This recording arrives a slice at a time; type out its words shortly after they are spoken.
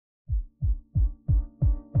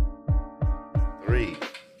3,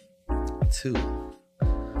 2,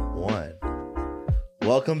 1.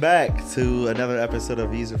 Welcome back to another episode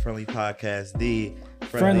of User Friendly Podcast, the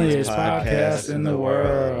friendliest podcast in the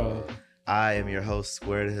world. I am your host,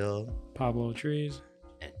 Squared Hill. Pablo Trees.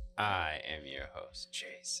 And I am your host,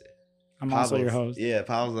 Jason. I'm also your host. Yeah,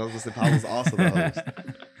 Pablo's also the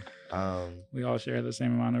host. We all share the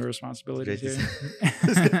same amount of responsibilities here.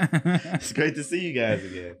 It's great to see you guys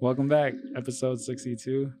again. Welcome back, episode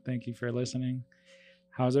 62. Thank you for listening.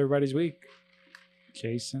 How's everybody's week?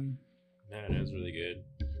 Jason? Man, it was really good.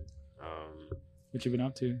 What you been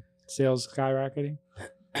up to? Sales skyrocketing?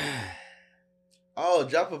 Oh,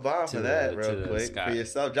 drop a bomb for that real quick. Sky. For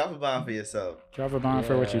yourself. Drop a bomb for yourself. Drop a bomb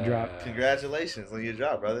for what you dropped. Congratulations on your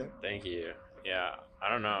drop, brother. Thank you. Yeah, I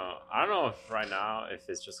don't know if right now, if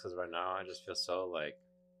it's just because right now I just feel so like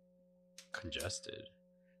congested.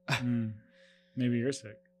 Maybe you're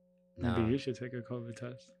sick. No, Maybe you should take a COVID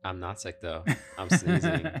test. I'm not sick though. I'm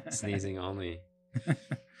sneezing only.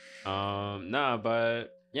 No, but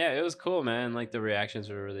yeah, it was cool, man. Like the reactions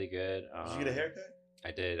were really good. Did you get a haircut?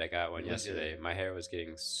 I did. I got one You look yesterday. good. My hair was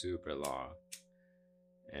getting super long,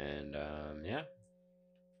 and yeah,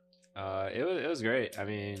 it was great. I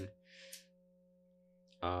mean,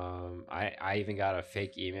 I even got a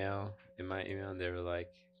fake email in my email, and they were like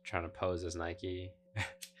trying to pose as Nike.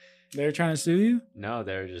 They're trying to sue you? No,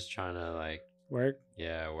 they were just trying to like Work?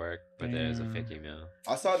 work, but there's a fake email.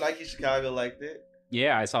 I saw Nike Chicago liked it.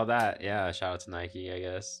 Yeah, I saw that. Yeah, shout out to Nike, I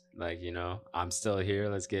guess. Like, you know, I'm still here.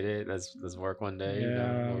 Let's get it. Let's work one day. Yeah, you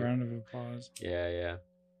know? round of applause. Yeah.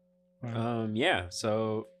 Wow. Yeah.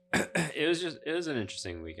 So it was an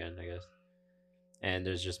interesting weekend, I guess. And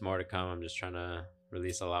there's just more to come. I'm just trying to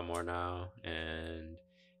release a lot more now and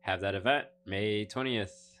have that event May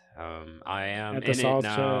 20th. I am At in the it Salt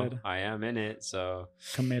now. Shed. I am in it. So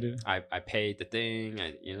Committed. I paid the thing.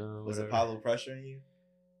 Was it whatever. Pablo pressuring you?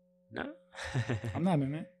 No. I'm not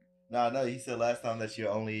in it. No. He said last time that you're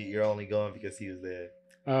only going because he was there.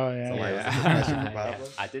 Oh, yeah. So, like, yeah. was it pressure from Pablo?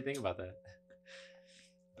 I did think about that.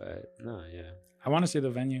 But no, yeah. I want to see the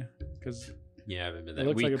venue because Yeah, I haven't been it there.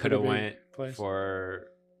 looks We like a could have pretty big went place for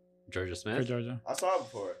Georgia for Smith. Georgia. I saw it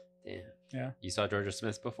before. Damn. Yeah. You saw Georgia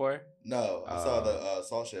Smith before? No, I saw the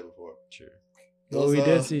Salt Shed before. Sure. Well, we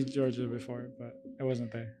did see Georgia before, but it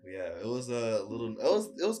wasn't there. Yeah, it was a little.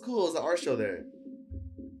 It was cool. It was an art show there.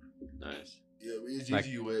 Nice. Yeah, we used Like,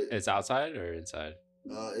 you with. It's outside or inside?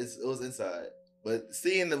 It was inside, but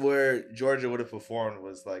seeing where Georgia would have performed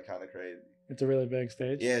was like kind of crazy. It's a really big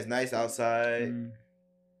stage. Yeah, it's nice outside.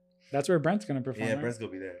 That's where Brent's gonna perform. Yeah, right? Brent's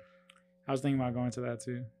gonna be there. I was thinking about going to that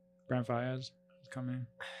too. Brent Fayez is coming.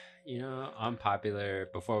 You know, unpopular.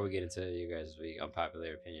 Before we get into you guys' week,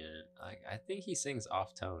 unpopular opinion. Like, I think he sings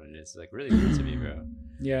off tone, and it's like really weird to me, bro.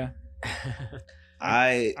 Yeah.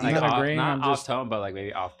 I'm like not off, agreeing, not I'm off just- tone, but like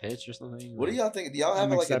maybe off pitch or something. What do Like, y'all think? Do y'all have I'm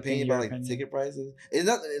like an accepting opinion your about like opinion. ticket prices? It's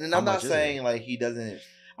not, and How I'm not much is saying it? like he doesn't.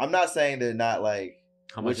 I'm not saying they're not like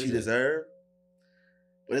How what much you is it? deserve.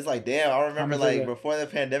 But it's like, damn, I remember much is like it? before the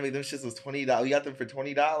pandemic, them shits was $20. We got them for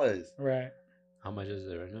 $20. Right. How much is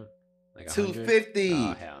it right now? Like $250.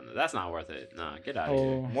 Oh hell no, that's not worth it. Nah, get out of here.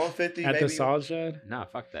 Oh, $150 at maybe. the Salt Shed. Nah,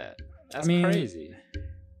 fuck that. That's mean- crazy.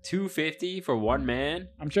 $250 for one man.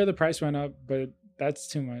 I'm sure the price went up, but that's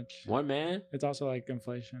too much. One man. It's also like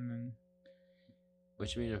inflation, and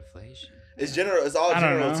What you mean inflation? It's general. It's all I don't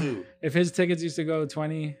general know. too. if his tickets used to go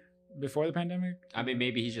 20 before the pandemic, I mean,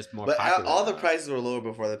 maybe he's just more. But popular all the now. prices were lower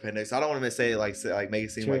before the pandemic, so I don't want to say like make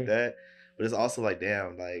it seem like True. that. But it's also like,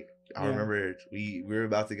 damn, like I Yeah. remember we were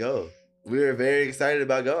about to go. We were very excited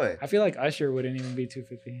about going. I feel like Usher wouldn't even be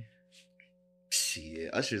 $250.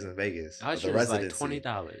 Shit, Usher's in Vegas. at Usher's the like residency.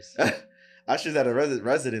 $20. Usher's at a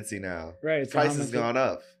residency now. Right. so Price how has much- gone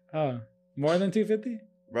up, Oh, more than $250?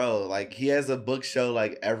 bro. Like he has a book show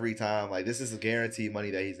like every time. Like this is a guaranteed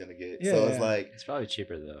money that he's gonna get. Yeah, so it's yeah. like It's probably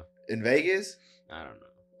cheaper though. in Vegas. I don't know.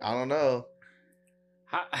 I don't know.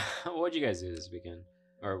 What'd you guys do this weekend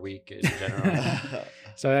or week in general?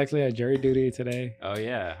 So I actually had jury duty today. Oh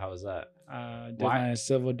yeah, how was that? Did Why- my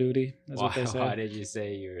civil duty. That's what they Why said. did you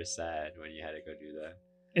say you were sad when you had to go do that?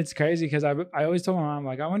 It's crazy because I always told my mom,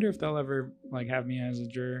 like, I wonder if they'll ever like have me as a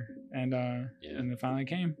juror, and Yeah. and it finally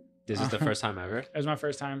came. This is the first time ever. It was my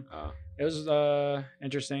first time. Oh, It was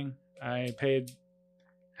interesting. I paid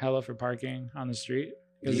hella for parking on the street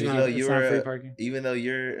because Even it's though not, you it's not were- free parking. Even though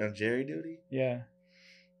you're on jury duty. Yeah,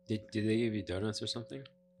 did they give you donuts or something?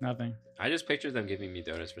 nothing. I just pictured them giving me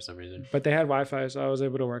donuts for some reason. But they had Wi-Fi, so I was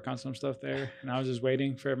able to work on some stuff there. And I was just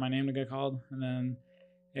waiting for my name to get called, and then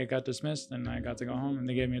it got dismissed, and I got to go home, and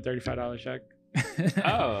they gave me a $35 check.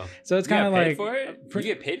 Oh, so it's you got kind of paid like for it. You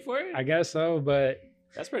get paid for it? I guess so, but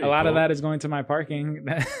That's pretty A lot of cool. that is going to my parking.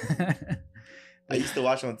 I used to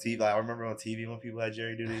watch on TV. Like, I remember on TV when people had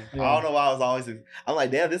Jerry Doody. Yeah. I don't know why I was always. I'm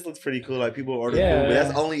like, damn, this looks pretty cool. Like people order Yeah, food, but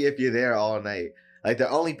that's yeah. only if you're there all night. Like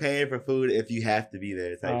they're only paying for food if you have to be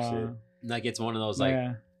there. Type shit. Like it's one of those like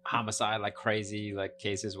yeah. homicide, like crazy, like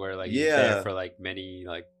cases where like Yeah. you're there for like many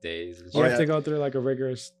like days. And You shit. have to go through like a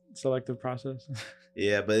rigorous selective process.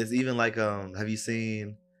 Yeah, but it's even like have you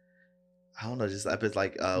seen? I don't know, just episodes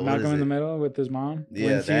like what is Malcolm in the it? Middle with his mom. Yeah,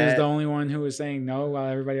 when she was that- the only one who was saying no while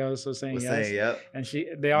everybody else was saying Was yes. saying yep. And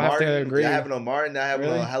they all have to agree. That happened on Martin. That happened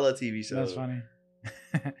Really? on hella TV shows. That's funny.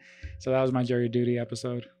 So that was my Jerry Duty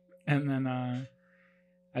episode. And then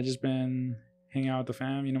I just been hanging out with the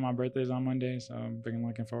fam. You know, my birthday's on Monday, so I've been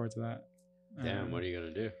looking forward to that. Damn, what are you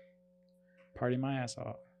gonna do? Party my ass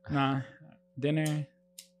off. Nah, dinner,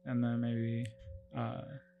 and then maybe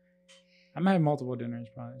I might have multiple dinners,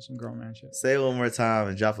 probably some grown man shit. Say it one more time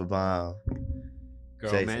and drop a bomb. Girl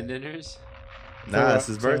Jason. man dinners? Nah, it's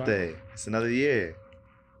his So, birthday. It's another year.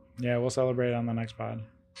 Yeah, we'll celebrate it on the next pod.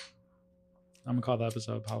 I'm gonna call the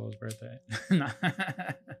episode Pablo's birthday.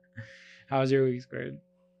 How was your week's grade?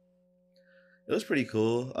 It was pretty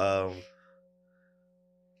cool.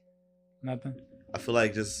 Nothing. I feel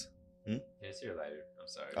like just. Yeah, it's your lighter. I'm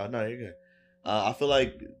sorry. Oh no, you're good. I feel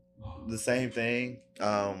like the same thing.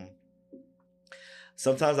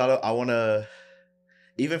 Sometimes I want to,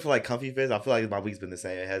 even for like comfy fits. I feel like my week's been the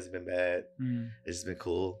same. It hasn't been bad. It's just been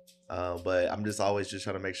cool. But I'm just always just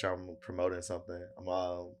trying to make sure I'm promoting something.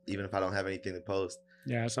 Even if I don't have anything to post.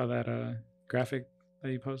 Yeah, I saw that graphic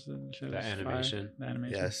that you posted. Shit, The was fire. animation. The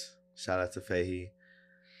animation. Yes. Shout out to Fahey.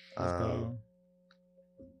 Let's go.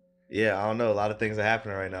 Yeah, I don't know. A lot of things are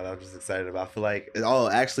happening right now that I'm just excited about. I feel like,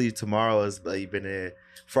 actually, tomorrow is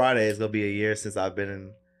Friday is gonna be a year since I've been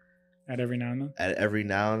in At every now and then. at every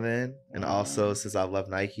now and then, and Wow. also since I've left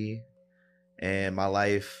Nike, and my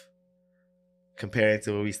life comparing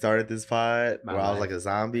to when we started this pod, My where I was life. like a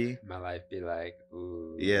zombie, My life be like,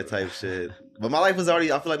 ooh. yeah, type shit. But my life was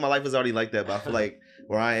already. I feel like my life was already like that. But I feel like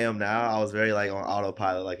where I am now, I was very like on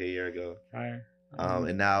autopilot like a year ago. Fire.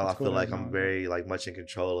 And now That's I feel cool, like that's I'm cool. very like much in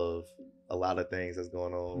control of a lot of things that's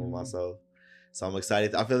going on with Mhm. myself. So I'm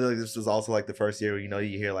excited. I feel like this was also like the first year where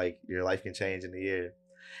you hear like your life can change in a year,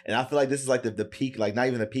 and I feel like this is like the peak, like not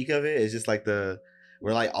even the peak of it. It's just like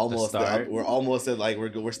we're like almost start. we're almost at like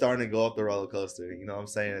we're starting to go up the roller coaster. You know what I'm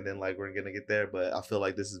saying? And then like we're gonna get there. But I feel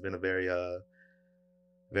like this has been a very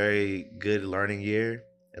very good learning year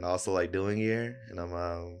and also like doing year, and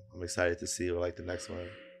I'm excited to see where like the next one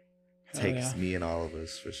Hell takes yeah. me and all of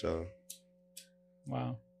us for sure.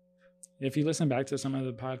 Wow. If you listen back to some of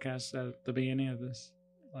the podcasts at the beginning of this,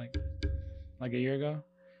 like a year ago,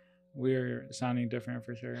 we were sounding different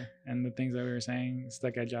for sure. And the things that we were saying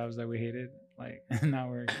stuck at jobs that we hated. Like now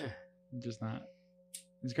we're just not.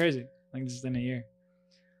 It's crazy. Like just in a year.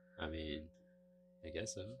 I mean, I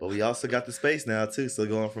guess so. But we also got the space now too. So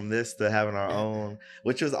going from this to having our own,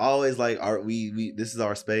 which was always like we this is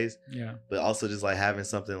our space, Yeah. but also just like having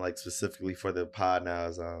something like specifically for the pod now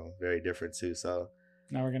is very different too. So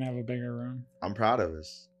Now we're gonna have a bigger room. I'm proud of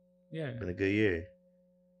us. Yeah. Been a good year.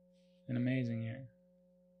 An amazing year.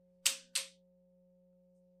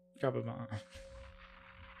 Drop a bomb.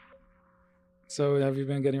 So have you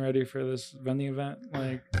been getting ready for this vending event?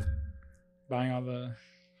 Like buying all the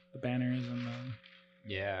banners and the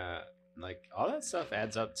Yeah, like all that stuff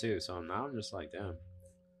adds up too. So now I'm just like, damn,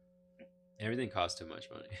 everything costs too much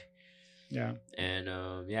money. yeah. And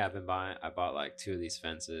yeah, I bought like 2 of these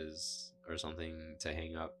fences or something to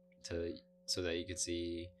hang up so that you could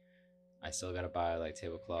see. I still gotta buy like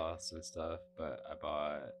tablecloths and stuff, but I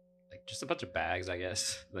bought like just a bunch of bags, I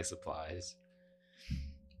guess, like supplies.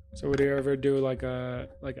 So would you ever do like a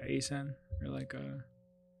ASIN or like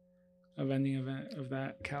a vending event of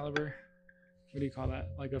that caliber? What do you call that?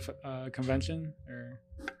 Like a convention, or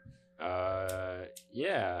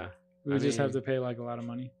Yeah. we would I just have mean- to pay like a lot of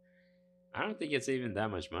money? I don't think it's even that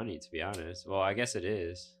much money, to be honest. Well, I guess it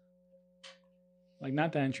is. Like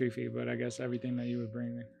not the entry fee, but I guess everything that you would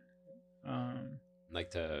bring.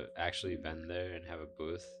 Like to actually vend there and have a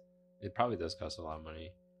booth. It probably does cost a lot of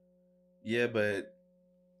money. Yeah, but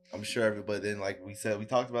I'm sure everybody. Then like we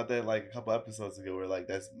talked about that like a couple episodes ago, where like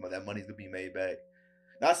that money's gonna be made back.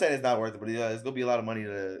 Not saying it's not worth it, but yeah, it's gonna be a lot of money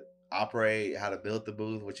to operate, how to build the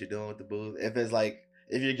booth, what you're doing with the booth.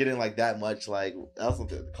 If you're getting like that much, like that was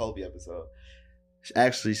the Kobe episode.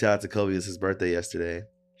 Actually, shout out to Kobe. It's his birthday yesterday.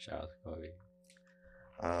 Shout out to Kobe.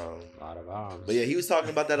 A A lot of bombs. But yeah, he was talking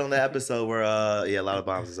about that on the episode where a lot of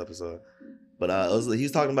bombs this episode. But he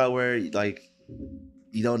was talking about where like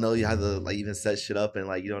you don't know how to like even set shit up, and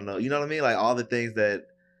like you don't know, you know what I mean? Like all the things that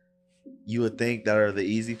you would think that are the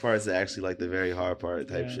easy parts are actually like the very hard part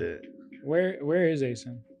type Yeah. shit. Where is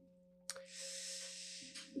Asen?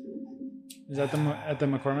 Is that at the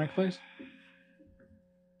McCormick place?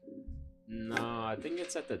 No, I think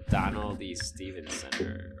it's at the Donald E. Stevens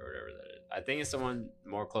Center or whatever that is. I think it's the one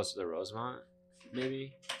more close to the Rosemont,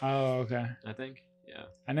 maybe. Oh, okay. I think. Yeah.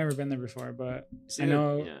 I've never been there before, but See, I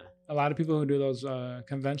know yeah. a lot of people who do those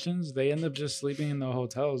conventions, they end up just sleeping in the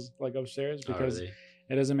hotels, like upstairs, Oh, because really?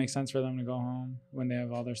 it doesn't make sense for them to go home when they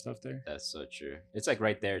have all their stuff there. That's so true. It's like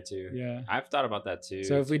right there too. Yeah. I've thought about that too.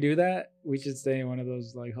 So if we do that, we should stay in one of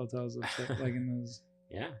those like hotels, like in those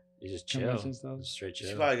yeah, you just chill, convention stuff. just straight You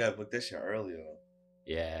chill. probably got to book that shit earlier.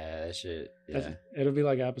 Yeah, that shit. Yeah, It'll be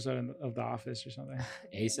like an episode of The Office or something.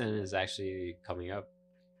 ASIN is actually coming up.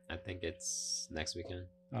 I think it's next weekend.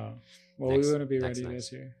 Oh, well, Next- we wouldn't be next- ready next.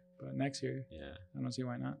 this year, but next year, Yeah, I don't see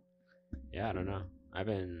why not. yeah. I don't know. I've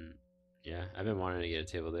been wanting to get a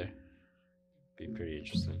table there. Be pretty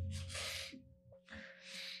interesting.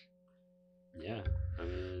 Yeah, I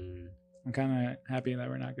mean, I'm kind of happy that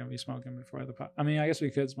we're not going to be smoking before the pod. I mean, I guess we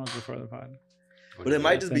could smoke before the pod. what But do it you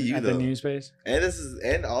might got? just be you At though. the new space.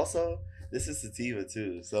 And also this is sativa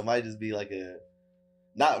too, so it might just be like a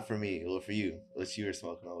not for me, or for you, what you were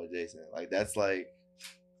smoking on with Jason. Like that's like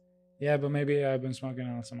Yeah, but maybe I've been smoking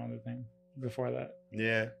on some other thing before that.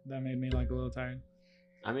 yeah. That made me like a little tired.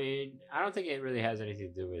 I mean, I don't think it really has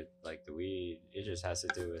anything to do with like the weed. It just has to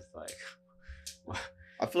do with like.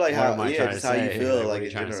 I feel like what am I trying just to how you say? feel what like are you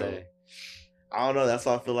in trying to general. say? I don't know. That's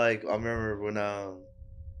why I feel like I remember when I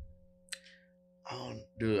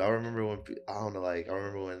remember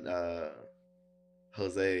when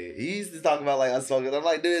Jose, he used to talk about like us smoking. I'm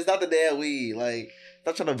like, dude, it's not the damn weed. Like,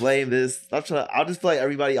 not trying to blame this. I'll just feel like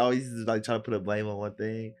everybody always is like trying to put a blame on one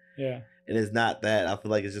thing, Yeah. and it's not that. I feel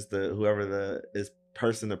like it's just whoever is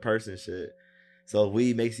person to person shit. So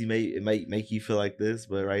weed makes you make you feel like this,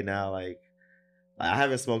 but right now like I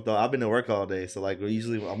haven't smoked all. I've been to work all day, so like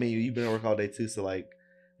usually, I mean, you've been to work all day too, so like,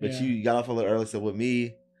 but Yeah. you got off a little early. So with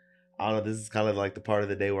me, I don't know. This is kind of like the part of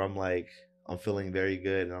the day where I'm like, I'm feeling very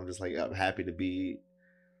good, and I'm just like, I'm happy to be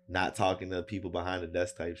not talking to people behind the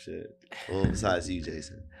desk type shit. Well, besides you,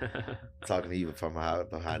 Jason, talking to you from behind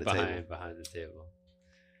the table. Behind the table.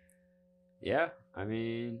 Yeah, I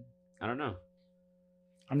mean, I don't know.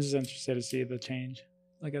 I'm just interested to see the change,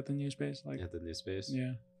 like at the new space. Like, At the new space.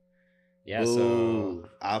 yeah. Yeah. Ooh,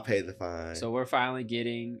 I'll pay the fine. So we're finally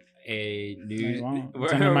getting a No, you new. won't.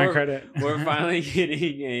 It's under my credit. We're finally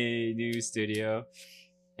getting a new studio,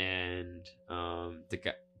 and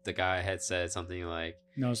the guy had said something like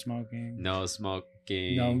No smoking. no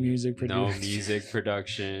smoking, No music no production. music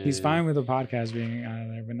production. He's fine with the podcast being out of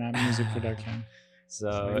there, but not music production. So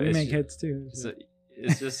Like, we it's make ju- hits too. So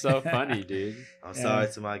it's just so funny, dude. I'm Yeah.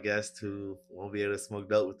 sorry to my guests who won't be able to smoke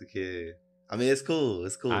dope with the kid. I mean, it's cool.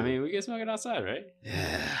 It's cool. I mean, we can smoke it outside, right?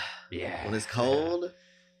 yeah. Yeah. When it's cold,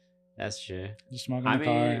 That's true. Just smoke in I the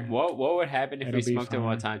mean, car. what would happen if It'll we be smoked at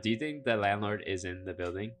one fine. time? Do you think the landlord is in the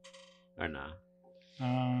building or not?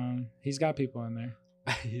 He's got people in there.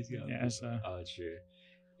 He's got Yeah, so. Oh, true.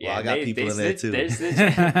 Well, I got people in there, too. They're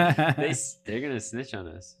snitching. They're gonna snitch on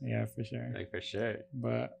us, Yeah, for sure. like for sure.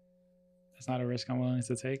 But it's not a risk I'm willing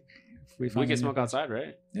to take. If We find can a new smoke place. outside,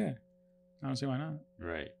 right? Yeah, I don't see why not.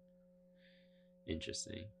 Right.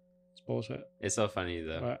 Interesting. It's bullshit. It's so funny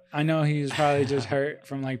though. But I know he's probably just hurt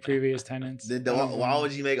from like previous tenants. then I don't why know.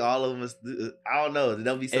 would you make all of us? I don't know.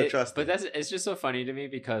 They'll be so trusting. But it's just so funny to me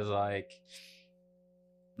because like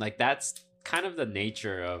that's kind of the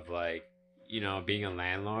nature of like being a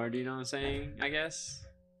landlord. You know what I'm saying? I guess.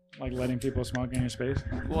 like letting people smoke in your space?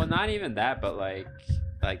 Well, not even that, but like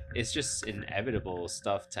it's just inevitable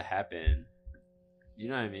stuff to happen. You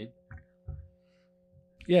know what I mean?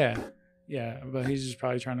 Yeah, but he's just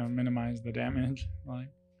probably trying to minimize the damage. Like,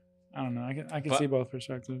 I don't know. I can But- see both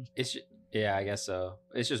perspectives. Yeah, I guess so.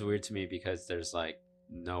 It's just weird to me because there's like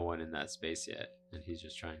no one in that space yet, and he's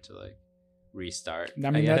just trying to like restart. I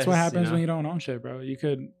mean, that's what guess, happens know? when you don't own shit, bro. You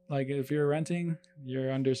could like if you're renting, you're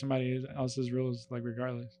under somebody else's rules, like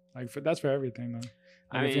regardless. Like that's for everything,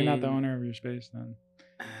 though. Like, if you're not the mean, owner of your space, then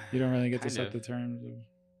you don't really get to kind set of. the terms of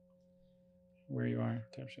where you are,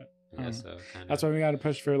 type shit. Yeah, so kind That's why we got to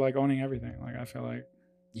push for like owning everything. Like I feel like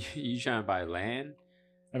you trying to buy land?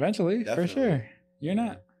 eventually, Definitely. for sure, you're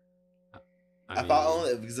not.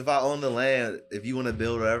 If I own the land, if you want to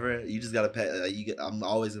build whatever, you just gotta pay. I'm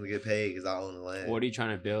always gonna get paid because I own the land. What are you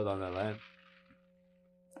trying to build on that land?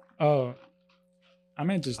 Oh, I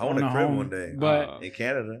meant just I want own a a crib home, one day. but In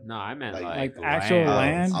Canada, No, I meant Like- like actual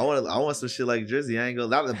land? I want some shit like Drizzy. I ain't gonna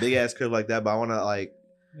not a big ass crib like that, but I want to like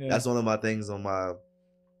yeah. that's one of my things on my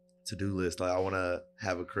to do list. Like I want to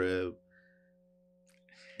have a crib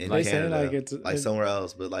in They say Canada, like it's like somewhere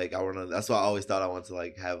else, but like I want to. That's why I always thought I wanted to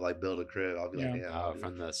like have like build a crib. I'll be like, Yeah. damn. Oh,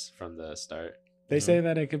 from the start. They Mhm. say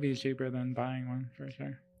that it could be cheaper than buying one for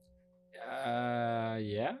sure.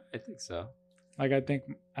 Yeah, I think so. Like I think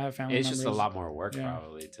I have family It's members. just a lot more work Yeah.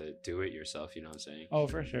 probably to do it yourself. You know what I'm saying? Oh,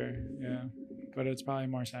 for sure. Yeah, but it's probably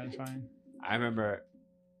more satisfying. I remember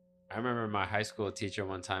my high school teacher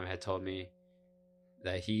one time had told me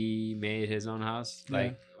that he made his own house,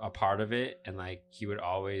 like a part of it, and like he would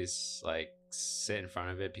always like sit in front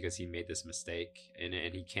of it because he made this mistake in it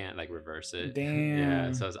and he can't like reverse it. Damn.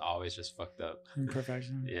 Yeah, so it's always just fucked up.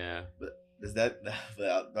 Imperfection. Yeah. But is that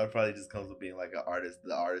that probably just comes with being like an artist,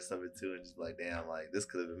 the artist of it too, and just like, damn, like this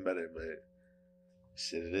could have been better, but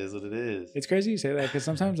shit, it is what it is. It's crazy you say that because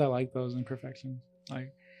sometimes I like those imperfections.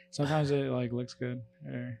 Like sometimes it like looks good,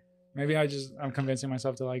 or maybe I'm convincing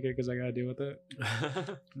myself to like it because I gotta deal with it.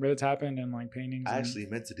 But it's happened in like paintings. I and- actually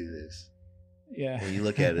meant to do this. yeah. When you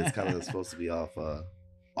look at it, it's kind of supposed to be off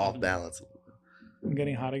balance. I'm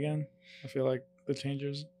getting hot again. I feel like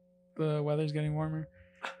the weather's getting warmer.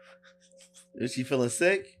 Is she feeling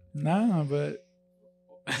sick? No, but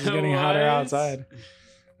it's getting hotter outside.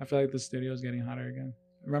 I feel like the studio's getting hotter again.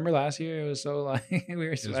 Remember last year it was so like we were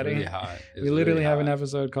It was sweating. really hot. It We was literally really have an hot.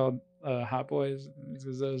 episode called Hot Boys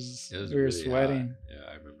because It was we were really sweating. hot.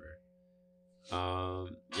 Yeah, I remember.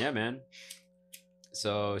 Yeah, man.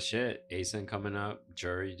 So shit, ASIN coming up,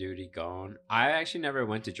 jury duty gone. I actually never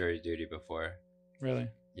went to jury duty before. Really,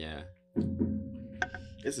 Yeah.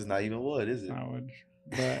 This is not even wood, is it? I would.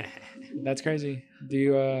 But that's crazy. Do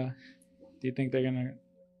you think they're gonna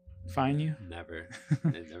fine you? Never.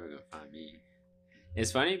 They're never gonna find me.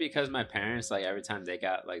 It's funny because my parents, like every time they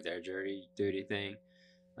got like their jury duty thing,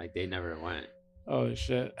 like they never went. Oh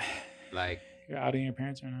shit! Like, You're outing your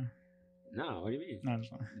parents right now? no, what do you mean? No, I'm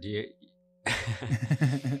just Do you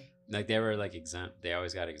like they were like exempt. They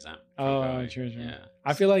always got exempt. from Oh, going. true. Yeah.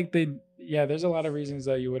 I feel like there's a lot of reasons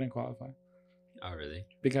that you wouldn't qualify Oh, really?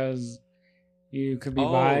 because you could be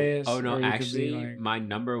biased. Oh no, or you could be, actually, like- my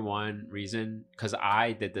number one reason, because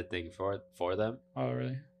I did the thing for them. Oh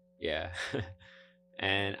really? Yeah.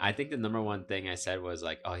 And I think the number one thing I said was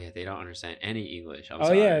like, oh yeah, they don't understand any English. I'm Oh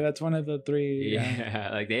sorry. yeah, that's one of the three. Yeah,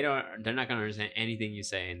 like they're not gonna understand anything you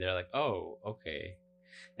say, and they're like, oh, okay,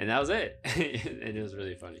 and that was it. And it was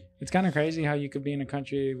really funny. It's kind of crazy how you could be in a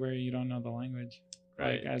country where you don't know the language,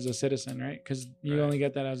 Right. like as a citizen, right? Because you Right. only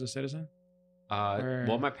get that as a citizen. or-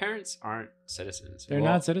 Well, my parents aren't citizens. They're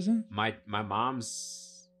Well, not citizens. My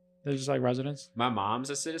mom's They're just like residents.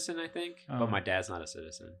 a citizen, I think, Oh. but my dad's not a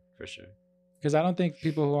citizen for sure. Because I don't think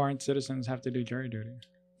people who aren't citizens have to do jury duty.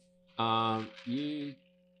 Well,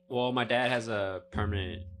 my dad has a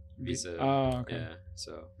permanent visa. Oh, okay. Yeah,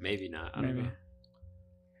 so maybe not. I don't Maybe. know.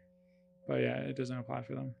 But yeah, it doesn't apply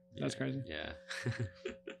for them. That's Yeah, crazy. Yeah.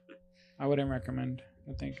 I wouldn't recommend.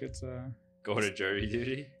 I think it's Go to jury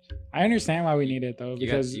duty. I understand why we need it though You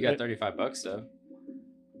got because $35 though.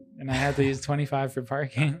 and I had to use 25 for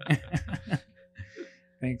parking.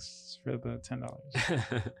 Thanks for the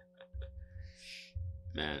 $10.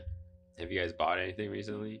 Man, have you guys bought anything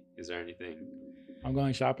recently? Is there anything? I'm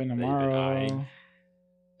going shopping you've been tomorrow. eyeing?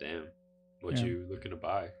 Damn, what Yeah. you looking to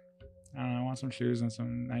buy? I don't know. I want some shoes and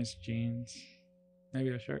some nice jeans. Maybe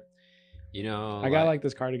a shirt. You know, I got like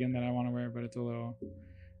this cardigan that I want to wear, but it's a little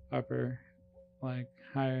upper, like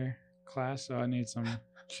higher class, so I need some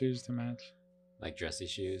shoes to match. like dressy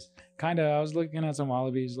shoes. Kinda. I was looking at some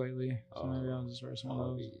wallabies lately, so maybe Oh, I'll just wear some of those.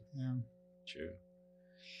 Wallabies. Yeah, True.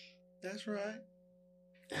 That's right.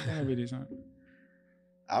 that'll be decent.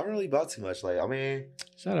 I haven't really bought too much. Like, I mean,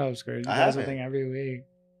 Shut up, Squid. You I buy haven't. something every week.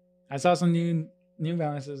 I saw some New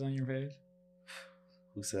Balances on your page.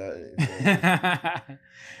 who said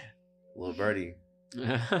Little Birdie?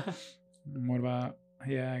 What about?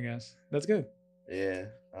 Yeah, I guess that's good. Yeah.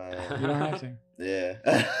 You don't have to. Yeah.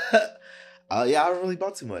 Yeah, I haven't really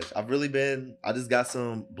bought too much. I just got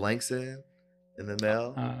some blanks in the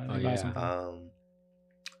mail. You Oh, buy yeah. something.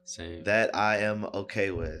 Same. That I am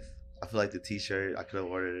okay with. I feel like the t-shirt I should have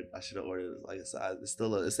ordered like a size. It's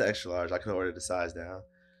an extra large. I could have ordered the size down.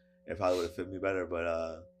 It probably would have fit me better, but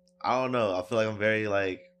I don't know. I feel like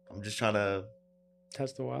I'm just trying to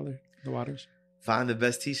Test the waters. find the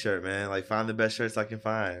best t-shirt, man. Like find the best shirts I can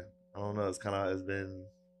find. I don't know. It's been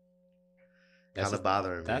kind of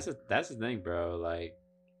bothering me. That's the thing, bro. Like,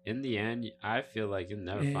 in the end, I feel like you'll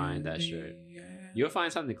never find that shirt. You'll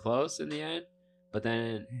find something close in the end, but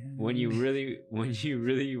then when you really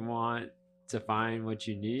want to find what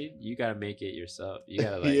you need, you gotta make it yourself. You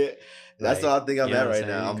gotta like, yeah, that's like, what I think I'm you know at what right I'm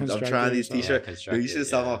now. saying? I'm Construct trying it these yourself. t-shirts. construct Dude, you it, should have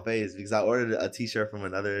saw yeah. my face because I ordered a t-shirt from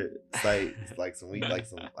another site like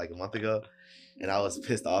a month ago, and I was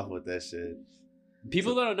pissed off with that shit.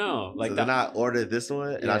 People don't know. Like so then I ordered this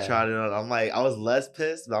one and I Yeah. tried it on. I'm like, I was less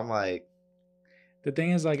pissed, but I'm like, The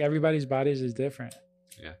thing is, like, everybody's bodies is different.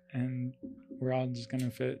 Yeah. And we're all just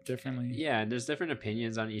gonna fit differently. yeah, and there's different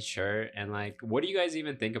opinions on each shirt. And like, what do you guys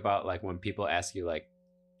even think about like when people ask you like,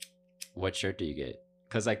 what shirt do you get?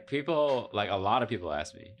 Because like people, like a lot of people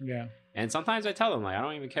ask me, Yeah. and sometimes I tell them like I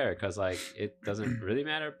don't even care because like it doesn't really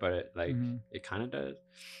matter, but Mhm. it kind of does.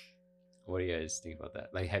 What do you guys think about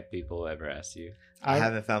that? Like, have people ever asked you? I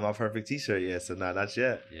haven't found my perfect t-shirt yet, so not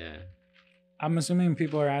yet. Yeah. I'm assuming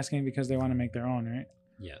people are asking because they want to make their own, right?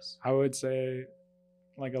 Yes. I would say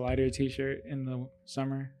like a lighter t-shirt in the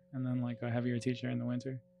summer and then like a heavier t-shirt in the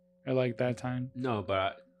winter, or like that time. No,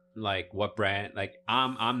 but like what brand? Like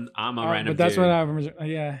I'm a random. But that's dude. what I'm.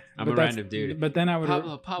 Yeah. I'm but a that's- random dude. But then I would.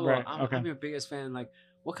 Pablo, Right, I'm, okay. I'm your biggest fan. Like,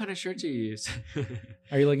 what kind of shirt do you use?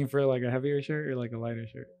 Are you looking for like a heavier shirt or like a lighter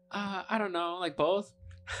shirt? I don't know, like both.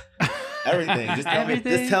 Everything. Just tell me.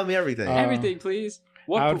 Everything? Just tell me everything. Everything, please.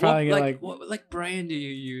 I would probably get, like like- what like brand do you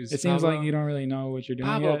use? It seems Pablo? like you don't really know what you're doing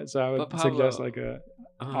Pablo, yet, so I would but suggest Pablo- like a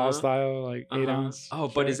Uh-huh, all style like 8 uh-huh. ounce. Oh,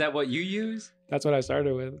 but is shirt. that what you use? That's what I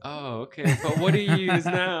started with. Oh, okay. But what do you use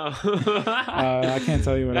now? I can't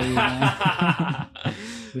tell you what I use now.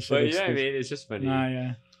 This shit But is yeah, I just- mean, it's just funny. Nah,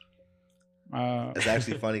 yeah. It's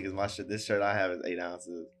actually funny because this shirt I have is 8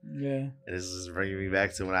 ounces, Yeah. and this is just bringing me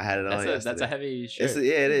back to when I had it on. that's a yesterday. heavy shirt.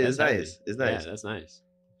 Yeah, it is. It's That's heavy. nice. It's nice. Yeah, that's nice.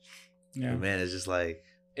 Yeah. But man, it's just like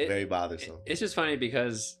It- very bothersome. It's just funny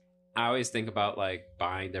because I always think about like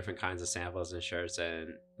buying different kinds of samples and shirts,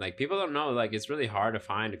 and like people don't know, like it's really hard to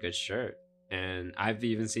find a good shirt. And I've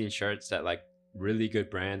even seen shirts that like really good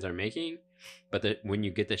brands are making, but when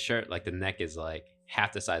you get the shirt, like the neck is like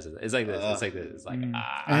half the size of it. It's like this. It's like this. It's like And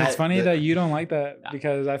I- it's funny the- that you don't like that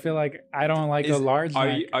because I feel like I don't like a large Are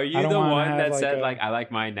neck. you I don't the wanna one have, that like, said a- like I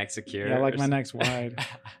like my neck secure? Yeah, I like or my something? neck's wide.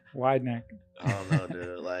 Wide neck. I don't know,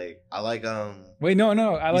 dude. Like I like Wait, no, I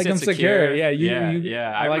You like said them secure. Yeah, Yeah, you.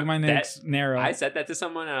 yeah. I like my that- neck's narrow. I said that to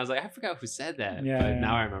someone and I was like, I forgot who said that. Yeah, but yeah.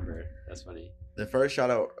 now I remember. That's funny. the first shirt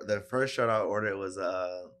I ordered was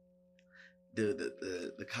dude,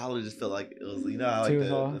 the collar just felt like it was, you know how like Too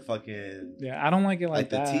tall. the fucking Yeah, I don't like it like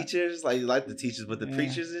the that. teachers, like the teachers with the Yeah.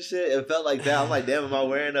 preachers and shit. It felt like that. I'm like, damn, am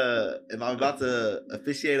I about to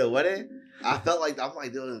officiate a wedding? I'm like,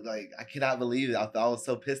 dude, like I cannot believe it. I was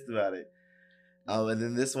so pissed about it. And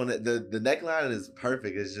then this one, the neckline is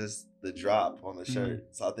perfect. It's just the drop on the shirt.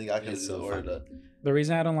 So I think I could have It's just so ordered funny. The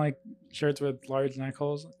reason I don't like shirts with large neck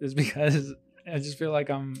holes is because I just feel like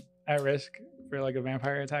I'm at risk for like a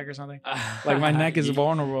vampire attack or something. Like my neck is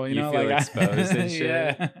vulnerable, you know, feel like exposed and shit.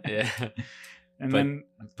 Yeah. Yeah. And But- then,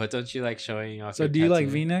 But don't you like showing off? so your do you like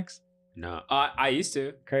tattoo? V-necks? No, I used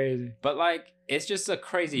to, Crazy. but like it's just a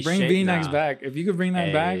crazy. Bring shape V-necks now. back. If you could bring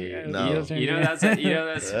that back, Hey, no. you'll change You know it. that's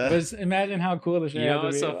Yeah. But imagine how cool the shirt you know had to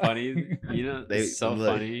what's be. so funny. You know, They- it's so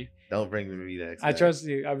look, funny. Don't bring me V-necks. I trust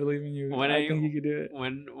you. I believe in you. When I I- think you could do it.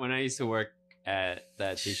 When I used to work at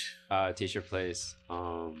that t-shirt place,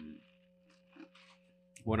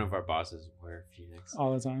 one of our bosses wear Phoenix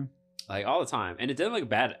All the time. like all the time, and it didn't look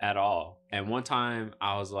bad at all. And one time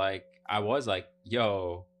I was like,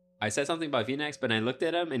 yo, I said something about V-necks, but I looked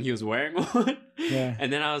at him and he was wearing one. Yeah.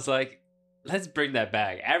 And then I was like, let's bring that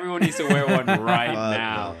back. Everyone needs to wear one right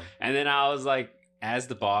now. No. And then I was like, as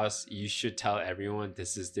the boss, you should tell everyone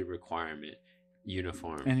this is the requirement.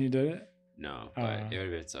 Uniform. And he did it? No, but it would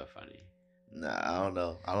have been so funny. Nah, I don't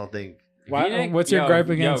know. I don't think. Why- V-neck- what's your gripe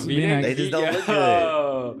against V-necks? They just don't look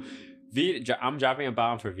good. I'm dropping a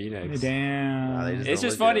bomb for V-necks. Damn. Nah, they just It's don't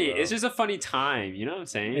just look funny. good, bro. It's just a funny time. You know what I'm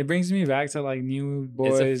saying? It brings me back to like new It's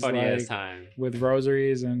boys a funny ass like, time. with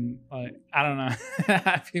rosaries and like I don't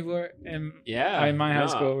know. People were Yeah. in my high no,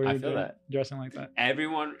 school were I feel that. dressing like that.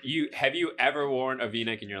 Everyone, have you ever worn a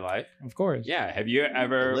V-neck in your life? Of course. Yeah. Have you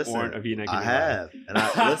ever Listen, worn a V-neck in I your have, and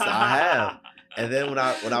I have. And then when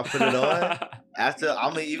I put it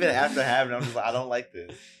on, even after having it, I'm just like, I don't like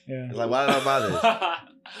this. Yeah. It's like, why did I buy this?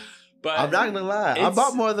 But I'm not gonna lie. I it's-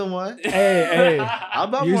 bought more than one. Hey, I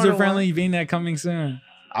bought more User than friendly V-neck coming soon. one.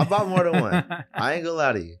 I bought more than one. I ain't gonna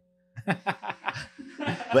lie to you.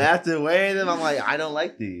 But after wearing them, I'm like, I don't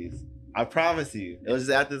like these. I promise you. It was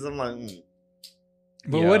just after this, I'm like,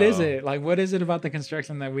 But what is Yo. it? Like, what is it about the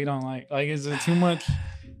construction that we don't like? Like, is it too much?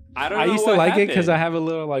 I don't I know used to what like it because I happened. have a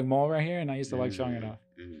little like mole right here, and I used to like showing it off.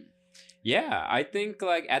 Mhm. Yeah, I think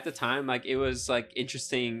like at the time, like it was like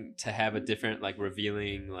interesting to have a different like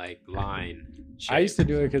revealing like line. I used to shape.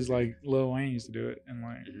 do it because like Lil Wayne used to do it, and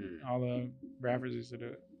like Mhm. all the rappers used to do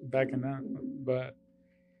it back in then. But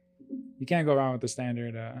you can't go wrong with the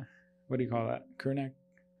standard. What do you call that? Crew neck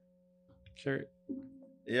shirt,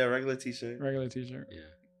 Yeah, regular t-shirt. regular t-shirt. Yeah.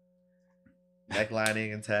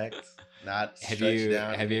 Necklining intact, not Have stretched you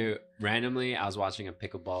down. randomly? I was watching a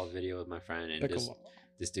pickleball video with my friend, and Pickleball.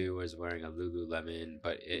 this dude was wearing a Lululemon,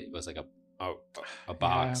 but it was like a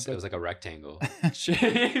box. but- It was like a rectangle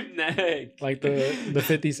shaped neck, Like the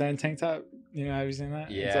 50 cent tank top. You know, have you seen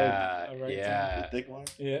that? Yeah, It's like a rectangle. yeah. The thick one.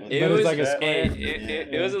 Yeah, With It the but was it's like a strap? square.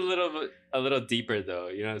 It was a little deeper though.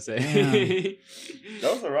 You know what I'm saying?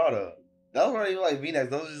 Those are raw though. Those weren't even like V-necks.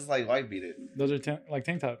 Those are just like white beated. Those are like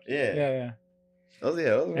tank tops. Yeah. Yeah. Those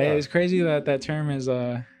are Hey, raw. it's crazy that term is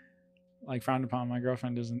like frowned upon. My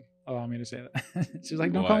girlfriend doesn't allow me to say that. She's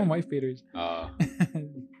like, don't call Why? them wife beaters. Oh,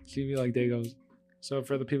 She'd be like, Dagos. So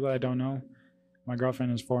for the people that don't know, my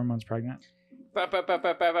girlfriend is 4 months pregnant.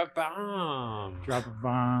 Ba-ba-ba-ba-ba-ba-bam. Drop a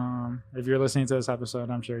bomb. If you're listening to this episode,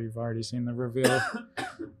 I'm sure you've already seen the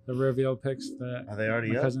reveal pics that Are they already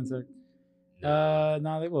my up? cousin took.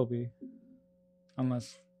 No, they will be,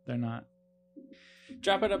 unless they're not.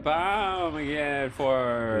 Dropping a bomb again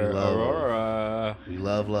for We love Aurora We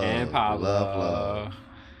love love. and We Pablo. love love.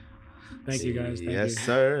 Thank you guys. Thank yes, you.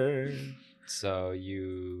 sir. So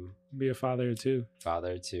you Be a father too.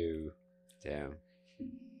 father to, damn.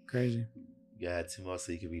 Crazy. You had 2 more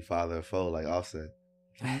so you could be father of 4 like Offset.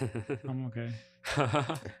 I'm okay.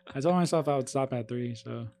 I told myself I would stop at 3,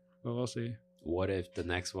 so but we'll see. What if the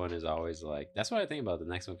next one is always like? That's what I think about. The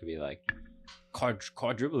next one could be like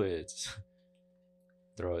quadruplets.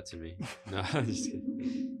 Throw it to me. No, I'm just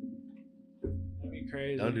kidding. That'd be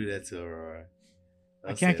crazy. Don't do that to Aurora. I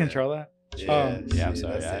Don't can't say that. control that. Yeah, Oh. Yeah, I'm shit,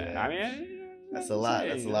 sorry. don't say that. I mean, that's a lot.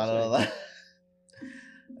 That's a lot of a lot.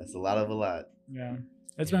 That's a lot of a lot. Yeah.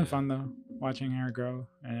 It's been fun though, watching her grow,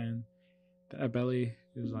 and that belly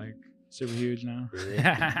is like super huge now.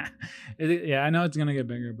 Really? Yeah, I know it's gonna get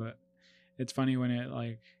bigger, but it's funny when it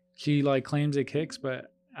like she like claims it kicks,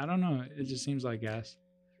 but I don't know. It just seems like gas,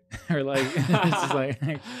 or like it's just like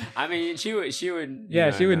I mean, she would.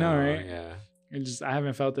 Yeah, she would know, right? Yeah. it just I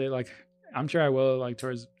haven't felt it. Like I'm sure I will like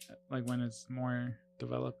towards like when it's more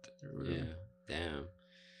developed. Or whatever. Yeah. Damn.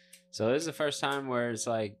 So this is the first time where it's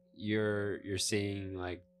like you're seeing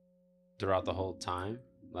like throughout the whole time,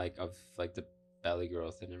 like of like the belly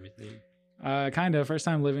growth and everything. Kind of first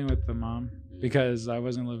time living with the mom Mm. because I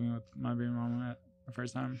wasn't living with my baby mama at the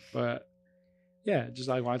first time, but yeah, just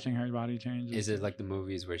like watching her body change. Is it like the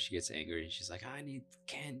movies where she gets angry and she's like, I need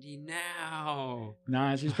candy now?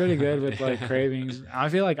 Nah, she's pretty good with like cravings. I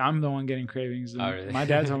feel like I'm the one getting cravings. And Oh, really? My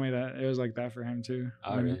dad told me that it was like that for him too.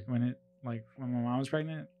 Oh, when really? when my mom was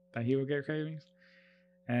pregnant, that he would get cravings,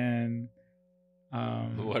 and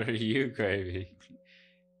What are you craving?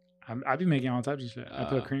 I'd be making all types of shit. I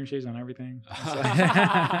put Uh. cream cheese on everything. It's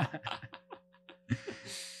like-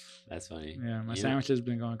 That's funny. yeah, my You know- sandwich has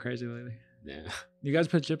been going crazy lately. Yeah. You guys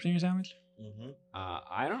put chips in your sandwich? Mm-hmm.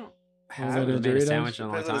 I don't it have a made a Doritos? sandwich in a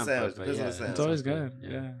long Depends on the time. sandwich, But depends on yeah, the sandwich. It's always sounds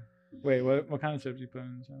good. Yeah. Wait, what kind of chips you put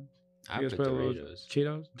in the sandwich? I You guys put put a little Doritos.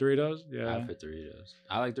 Cheetos? Doritos? Yeah. I put Doritos.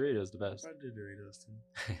 I like Doritos the best. I do Doritos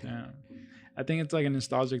too. Yeah. I think it's like a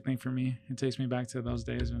nostalgic thing for me. It takes me back to those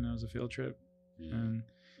days when it was a field trip, Mm. and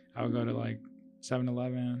I would go to like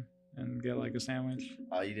 7-Eleven and get like a sandwich.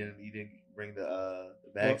 Oh, you didn't bring the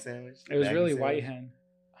bag Well, sandwich? It was Baggy really sandwich? white hen.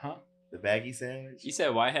 Huh? The baggy sandwich? You said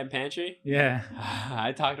Whitehead Pantry? Yeah.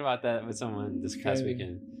 I talked about that with someone this past Okay.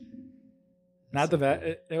 weekend. Not the That's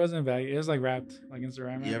bag. It wasn't bag. It was like wrapped, like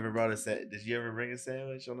Instagram. You ever brought Did you ever bring a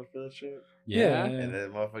sandwich on a field trip? Yeah. And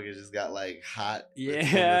then motherfuckers just got like hot. from the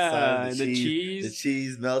Yeah, sun. and the cheese. The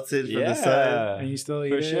cheese melted from Yeah. the sun. And you still eat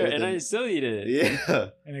For it, sure. With And the- I still eat it. Yeah.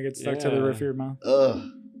 and it gets stuck to the Yeah. roof of your mouth,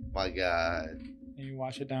 Oh my god. and you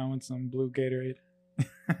wash it down with some blue Gatorade.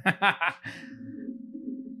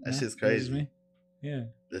 That shit's This is crazy. me. Yeah.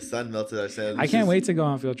 The sun melted our sandwich. I can't wait to go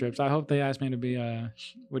on field trips. I hope they ask me to be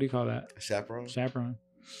what do you call that? Chaperone? Chaperone.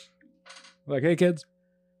 Like, hey kids,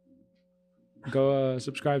 go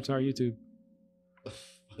subscribe to our YouTube.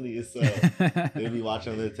 Funny as hell. They'll be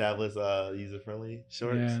watching on their tablets, user friendly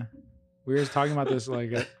shorts. Yeah, we were talking about this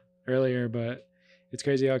like earlier, but it's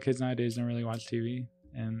crazy how kids nowadays don't really watch TV.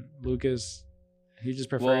 And Lucas, he just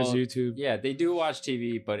prefers Well, YouTube, Yeah, they do watch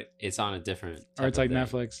TV, but it's on a different. or type it's like of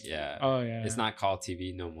thing. Netflix. Yeah. Oh yeah. It's not called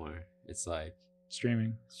TV no more. It's like,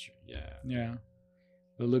 streaming. yeah. Yeah.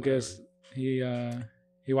 But Lucas, he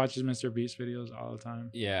watches Mr. Beast videos all the time.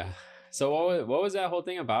 Yeah. So what was that whole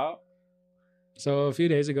thing about? So a few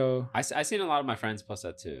days ago, I seen a lot of my friends post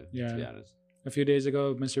that too. Yeah. To be honest. a few days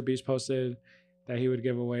ago, Mr. Beast posted that he would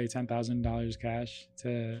give away $10,000 cash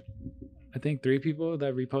to, I think, 3 people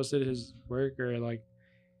that reposted his work, or like,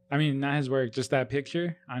 I mean, not his work, just that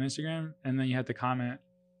picture on Instagram, and then you had to comment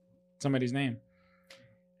somebody's name.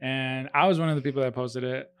 And I was one of the people that posted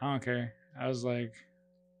it. I don't care. I was like,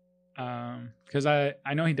 because I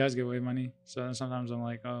know he does give away money, so sometimes I'm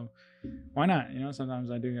like, oh, why not? You know, sometimes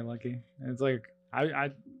I do get lucky. It's like I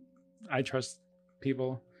trust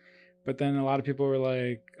people, but then a lot of people were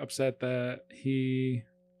like upset that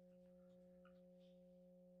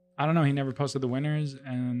I don't know, he never posted the winners,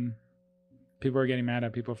 and people are getting mad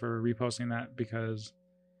at people for reposting that because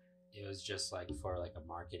It was just like for like a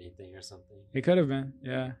marketing thing or something. it could have been,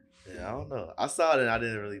 yeah, Yeah, I don't know. I saw it and I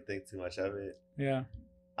didn't really think too much of it. yeah.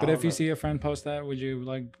 I But if don't you know. see a friend post that, would you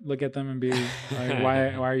like look at them and be like,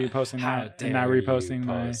 why are you posting How that and not dare you reposting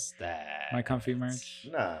post that? my comfy merch?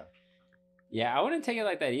 Nah. Yeah, I wouldn't take it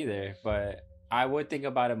like that either, but I would think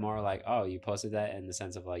about it more like, oh, you posted that in the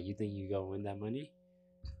sense of like, you think you go win that money?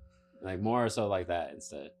 Like more so like that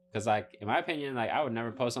instead. Because like, in my opinion, like I would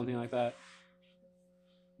never post something like that.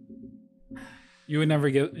 You would never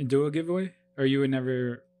do a giveaway, or you would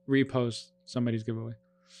never repost somebody's giveaway.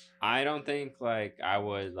 I don't think like I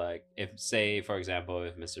would like if say for example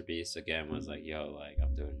if Mr. Beast again was like, yo, like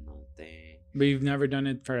I'm doing my thing. But you've never done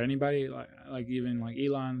it for anybody, like even like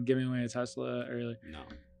Elon giving away a Tesla, No.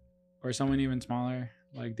 or someone even smaller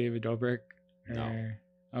like David Dobrik. No.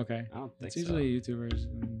 Okay. I don't think It's so. usually YouTubers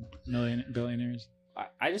and billionaires,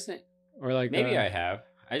 I just think or like maybe I have.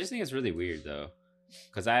 I just think it's really weird though.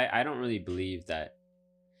 Because I don't really believe that.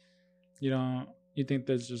 You think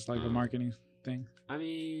that's just like a marketing thing? I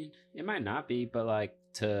mean, it might not be, but like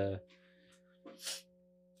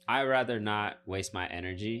I'd rather not waste my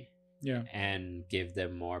energy Yeah. and give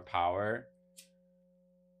them more power.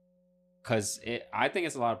 Because I think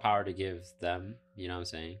it's a lot of power to give them, you know what I'm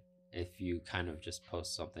saying? If you kind of just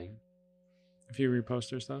post something. If you repost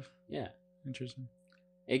their stuff. Yeah. Interesting.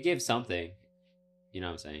 It gives something, you know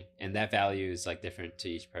what I'm saying? And that value is like different to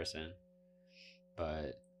each person.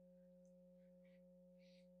 But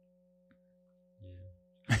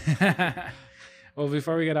Well,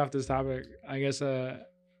 before we get off this topic, I guess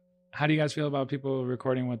how do you guys feel about people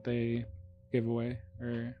recording what they give away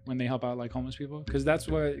or when they help out like homeless people? Because that's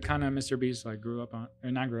what kind of Mr. Beast like grew up on,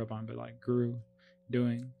 or not grew up on, but like grew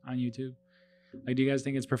doing on YouTube. Like, do you guys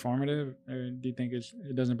think it's performative, or do you think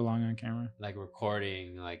it doesn't belong on camera? like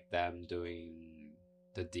recording like them doing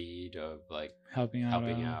the deed of like Helping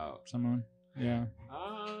out someone. Yeah.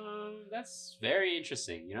 That's very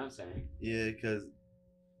interesting, you know what I'm saying? Yeah,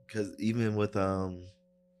 because even with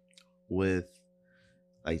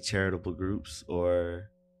like charitable groups, or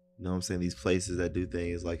you know what I'm saying, these places that do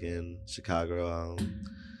things like in Chicago,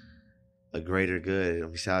 a greater good. I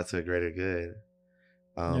mean, shout out to a greater good.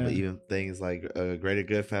 But even things like a Greater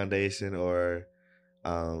Good Foundation or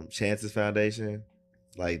Chances Foundation,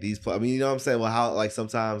 like these. I mean, you know what I'm saying. Well, how like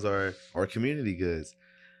sometimes or community goods,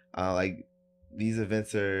 like these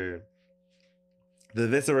events are. The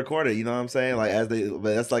events are recorded, you know what I'm saying? Like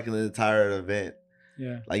but that's like an entire event.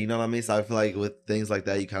 Yeah. Like, you know what I mean? So I feel like with things like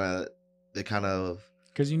that, it kind of.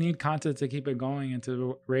 Because you need content to keep it going and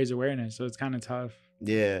to raise awareness, so it's kind of tough.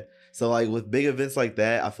 Yeah. So like with big events like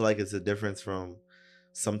that, I feel like it's a difference from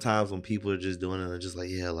sometimes when people are just doing it and just like,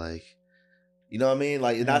 yeah, like, you know what I mean?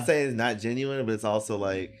 Like, not saying it's not genuine, but it's also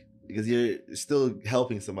like, because you're still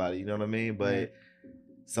helping somebody, you know what I mean? But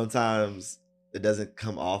sometimes it doesn't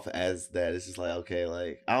come off as that. It's just like, okay,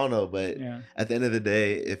 like, I don't know, but at the end of the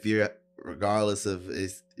day, if you're, regardless of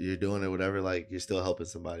if you're doing it, whatever, like, you're still helping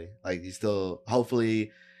somebody. Like, you still,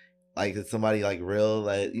 hopefully, like, it's somebody like real,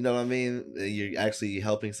 that, you know what I mean? You're actually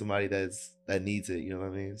helping somebody that needs it, you know what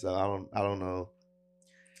I mean? So I don't know.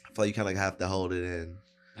 I feel like you kind of have to hold it in.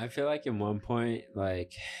 I feel like at one point,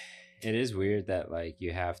 like, it is weird that like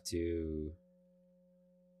you have to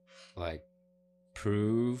like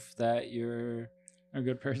prove that you're a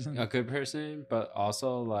good person, but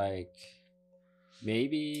also like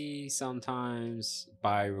maybe sometimes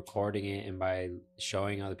by recording it and by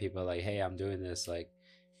showing other people like, hey, I'm doing this, like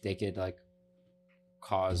they could like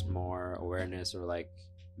cause more awareness or like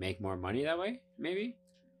make more money that way, maybe.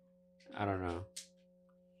 I don't know.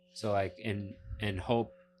 So like in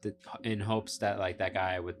hopes that like that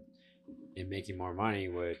guy would, in making more money,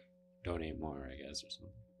 would donate more, I guess, or something.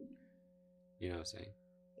 You know what I'm saying?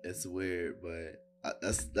 It's weird, but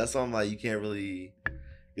that's why I'm like, you can't really,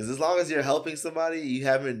 because as long as you're helping somebody, you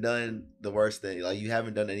haven't done the worst thing. Like, you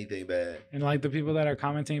haven't done anything bad. And like the people that are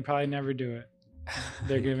commenting probably never do it.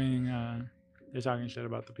 They're giving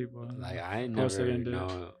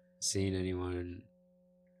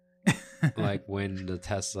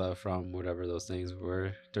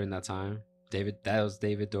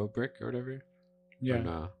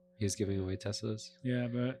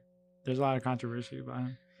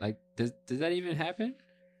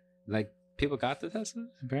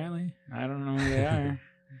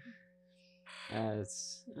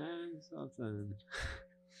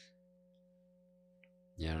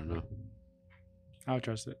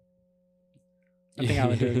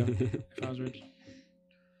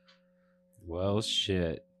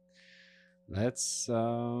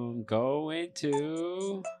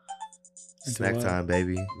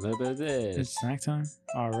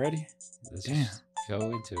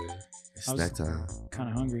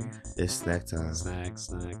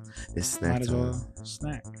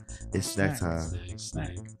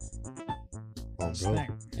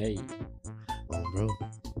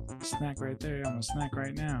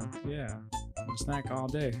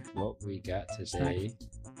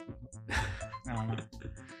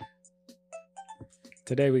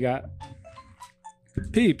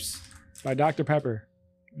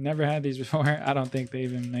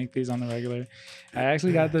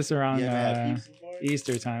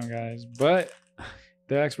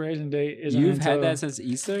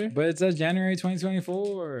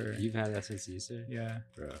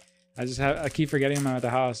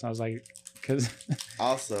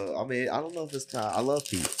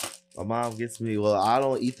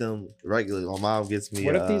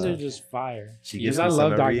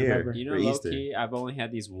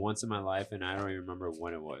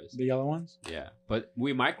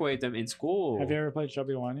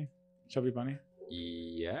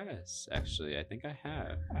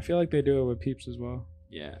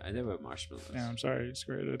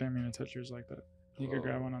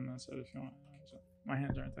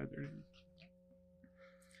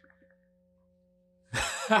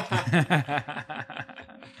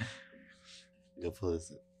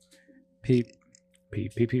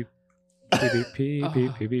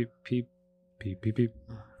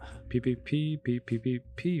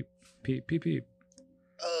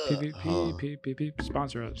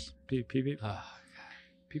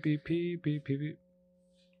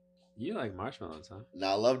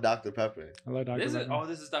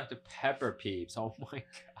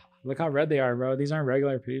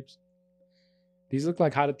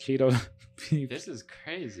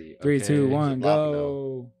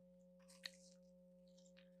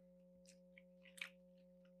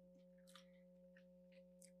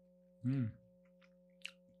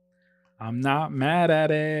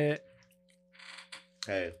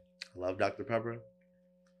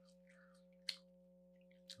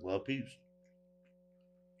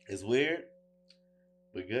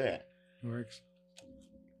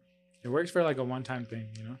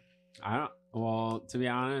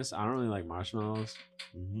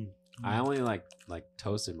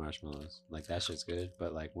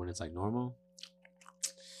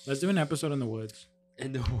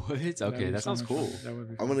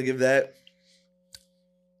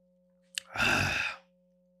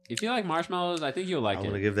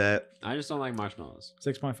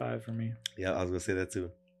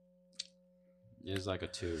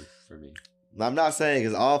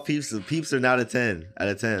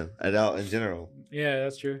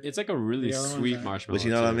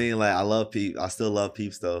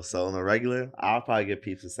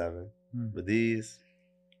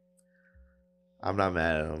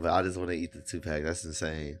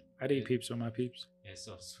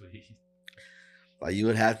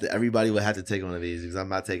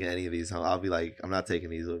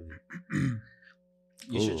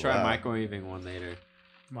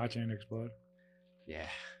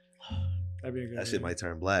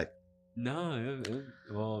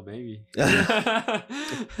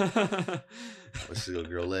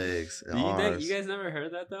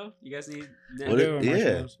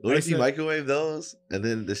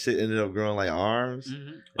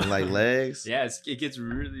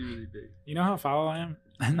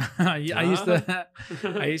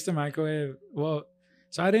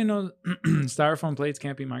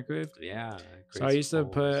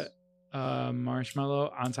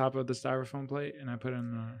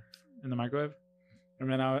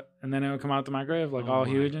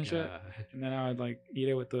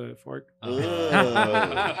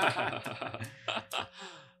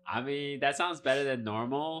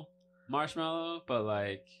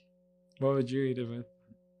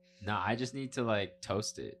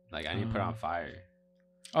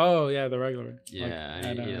Oh yeah, the regular. Yeah, like, I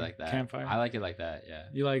at eat it a like that. Campfire. I like it like that. Yeah.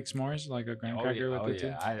 You like s'mores, like a graham cracker Oh with it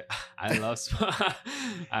yeah. too? I love s'mores.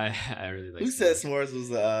 I really like. Who said s'mores. s'mores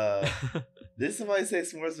was Did somebody say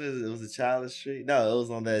s'mores was a childish treat? No, it was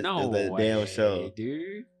on that. It No was that way, damn show.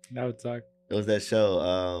 dude. That would suck. It was that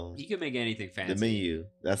show. You can make anything fancy. The Menu.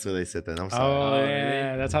 That's what they said. That I'm Oh, sorry. Oh, yeah,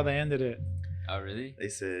 really? that's how they ended it. Oh really? They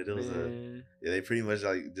said it was Man. Yeah, they pretty much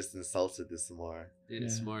like just insulted the s'more. Dude, Yeah.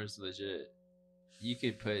 s'mores legit. You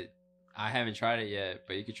could put. I haven't tried it yet,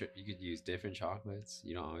 but you could use different chocolates.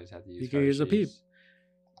 You don't always have to use. You could use a Peep. Hershey's.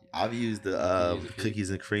 I've used the use a Peep. cookies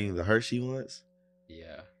and cream, the Hershey ones.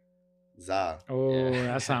 Yeah. Za. Oh, Yeah.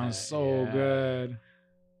 that sounds so Yeah. good.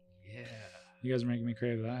 Yeah. You guys are making me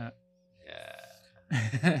crave that.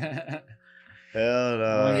 Yeah. Hell no.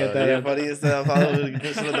 I wanna get that Yeah, up. funny as hell. I was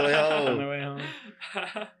pushing on the way On the home. way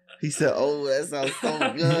home. He said, "Oh, that sounds so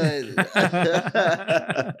good."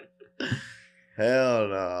 Hell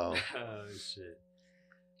no. Oh shit.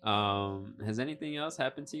 Has anything else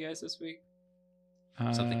happened to you guys this week?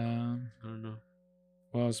 Something. I don't know.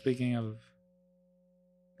 Well, speaking of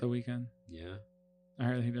the weekend, Yeah. I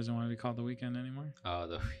heard he doesn't want to be called the weekend anymore. Oh,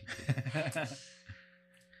 the weekend.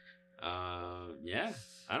 Yeah.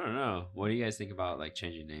 I don't know. What do you guys think about like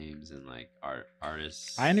changing names and like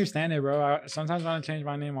artists? I understand it, bro. I sometimes want to change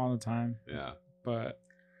my name all the time, Yeah. but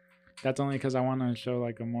that's only because I want to show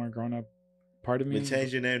like a more grown up part of me. But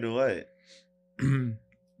change your name to what?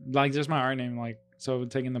 Like just my art name, like so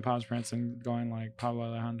taking the Pabst Prince and going like Pablo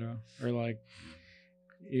Alejandro, or like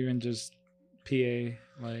even just PA,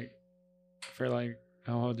 like for like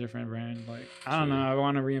a whole different brand. Like I don't True. know, I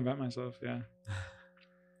want to reinvent myself. Yeah.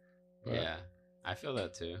 But Yeah. I feel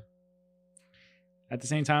that too. at the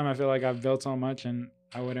same time, I feel like I've built so much, and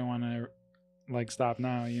I wouldn't want to like stop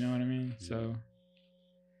now. You know what I mean? So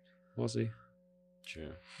we'll see.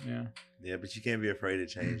 True. Yeah. Yeah, but you can't be afraid to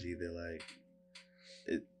change either. Like,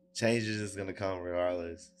 change is just gonna come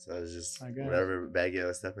regardless. So it's just I guess. whatever bag you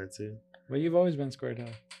gotta step into. Well, you've always been squared hill.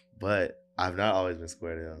 But I've not always been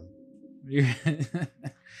squared hill. You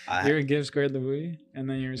I- you're a give squared the booty, and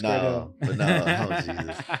then you're squared hill. No, but no. Oh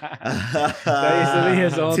Jesus. That used to be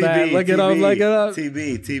his old dad. Look it up. Look it up.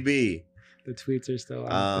 TB. The tweets are still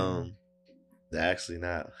out They're actually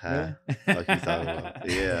not. there. Huh? What you talking about?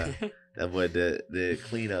 Yeah, that boy did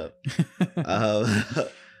clean up.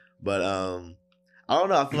 But I don't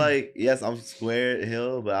know. I feel like yes, I'm squared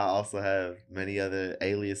hill, but I also have many other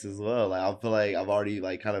aliases as well. Like I feel like I've already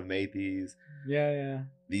like kind of made these Yeah.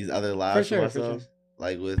 other lives For for sure, myself.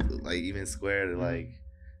 Like with like even squared or Mhm. like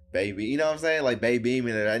baby, you know what I'm saying? Like baby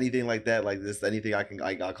beaming or anything like that. Like this anything I can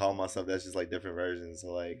like I call myself. That's just like different versions.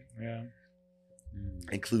 So like Yeah.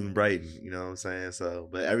 including Brighton, you know what I'm saying? So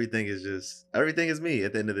but everything is me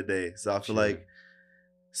at the end of the day. So I feel Sure. like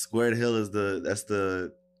Squared Hill is that's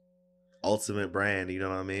the ultimate brand, you know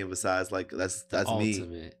what I mean? Besides like that's me.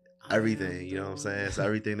 Ultimate. Everything, you know what I'm saying? So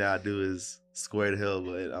everything that I do is Squared Hill,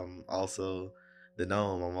 but I'm also the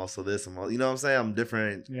gnome. I'm also this. I'm all, you know what I'm saying? I'm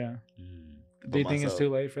different. Yeah. Mm. Do you for think it's myself. too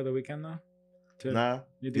late for the weekend though? Nah,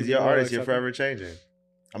 You think because you're an people will artist. You're accept it? forever changing.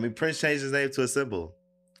 I mean, Prince changed his name to a symbol,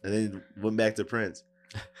 and then went back to Prince.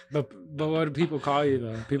 But what do people call you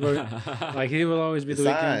though? People like he will always be The the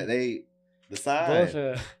sign, weekend. the sign.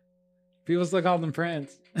 Bullshit. People still call them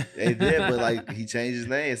Prince. They did, but like he changed his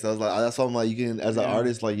name, so I was like, that's why I'm like, you can as an Yeah.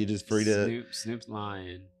 artist, like you're just free to Snoop's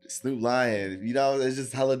lying. Snoop Lion. You know, it's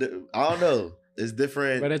just hella. I don't know. It's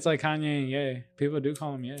different. But it's like Kanye and Ye. People do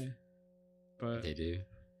call him Ye. But They do.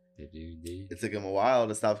 They do indeed. It took him a while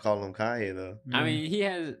to stop calling him Kanye, though. yeah. I mean, he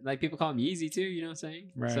has like people call him Yeezy too. You know what I'm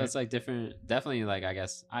saying? Right. So it's like different. Definitely, like I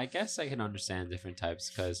guess I can understand different types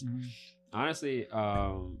because Mhm. honestly,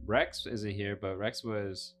 Rex isn't here, but Rex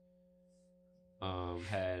was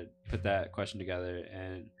had put that question together,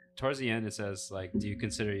 and towards the end it says like, do you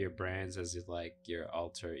consider your brands as like your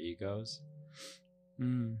alter egos?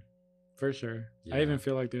 Mm, for sure. Yeah. I even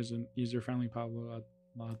feel like there's an user friendly Pablo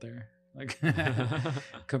out there, like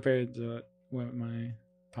compared to what my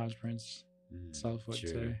Pabst Prince self would True.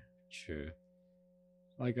 say. True.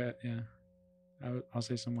 Like, yeah, I'll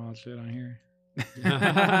say some wild shit on here.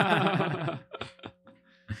 Yeah,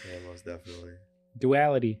 most definitely.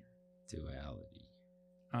 Duality. Duality.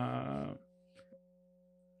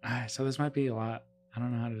 So this might be a lot. I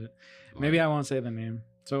don't know how to. Maybe I won't say the name.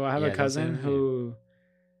 So I have a cousin who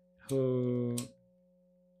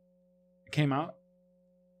came out,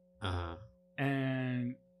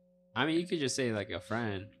 and I mean, you could just say like a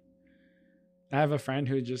friend. I have a friend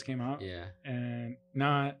who just came out. Yeah. And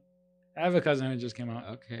not I have a cousin who just came out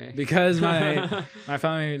Okay. because my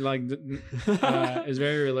family like is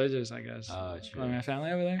very religious, I guess. Oh, true. Like my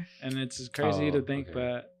family over there, and it's crazy to think, okay.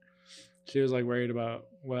 but she was like worried about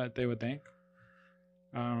what they would think.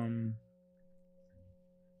 I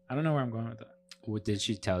don't know where I'm going with that. What, did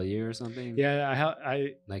she tell you or something? Yeah,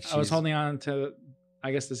 I was She's- holding on to,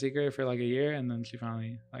 I guess, the secret for like a year, and then she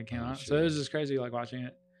finally like came out. So it was just crazy like watching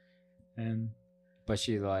it, and But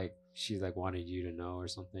she wanted you to know or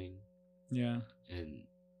something, yeah, and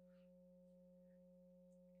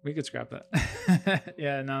we could scrap that.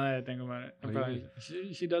 Yeah, now that I think about it, What do you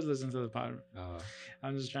probably she does listen to the pod. oh,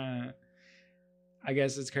 I'm just trying to. I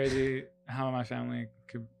guess it's crazy how my family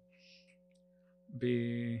could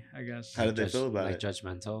be. I guess How did they feel about like it?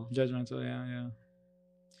 judgmental. judgmental. Yeah.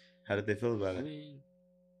 How did they feel about I it? mean,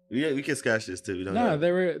 Yeah, we can scratch this too. We don't. No,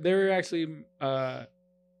 gotta- they were actually from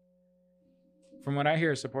what I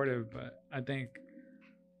hear supportive, but I think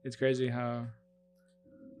it's crazy how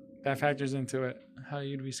that factors into it. How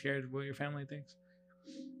you'd be scared what your family thinks.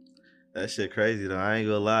 That shit crazy though. I ain't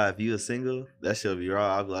gonna lie. If you a single, that shit be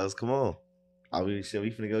raw. I'll be like, come on. I'll be shit.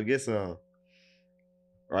 We finna go get some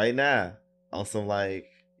right now on some like,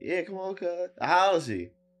 yeah, come on, cuz. How old is she?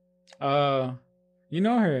 You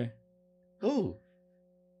know her, Who?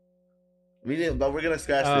 We didn't, but we're gonna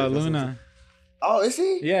scratch this. Luna. Oh, is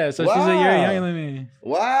she? Yeah, so she's a year Wow. younger than me.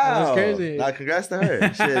 Wow, That's crazy. Nah, congrats to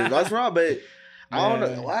her. Shit, that's wrong, but I don't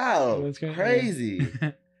Yeah. know. Wow, That's crazy.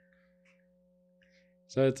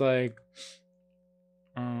 So it's like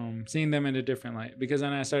seeing them in a different light, because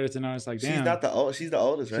then I started to notice like, damn, She's not the old. She's the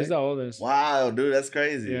oldest, right? she's the oldest. Wow, dude, that's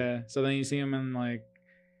crazy. Yeah. So then you see them in like,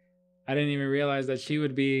 I didn't even realize that she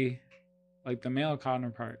would be like the male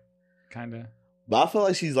counterpart, kind of. But I feel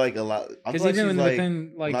like she's like a lot. I Because feel like even she's like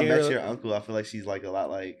within like when I gay met your uncle, I feel like she's like a lot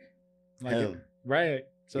like him. right.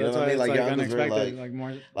 So You know that's what I why mean? it's Like, like your uncle's very, unexpected, like- like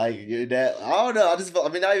more. Like your dad. I don't know. I just felt.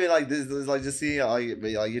 I mean, not even like this. It's like just seeing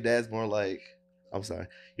like your dad's more like. I'm sorry.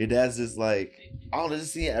 Your dad's just like, I don't know,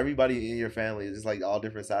 just seeing everybody in your family, just like all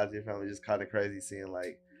different sides of your family, just kind of crazy seeing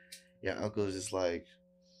like your uncle's just like,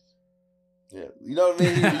 yeah, you know what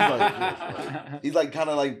I mean? He's like kind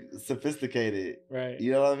of like sophisticated. Right.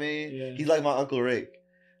 You know what I mean? Yeah. He's like my Uncle Rick.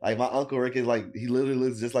 Like my Uncle Rick is like, he literally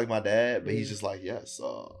looks just like my dad, but he's Yeah. just like, yes,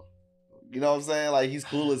 you know what I'm saying? Like he's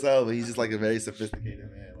cool as hell, but he's just like a very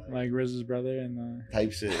sophisticated man. Like Riz's brother and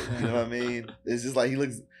Type shit. You know what I mean? It's just like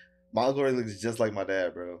my Uncle Rick looks just like my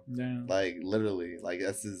dad, bro. damn. Like literally, like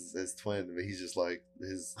that's his twin, but he's just like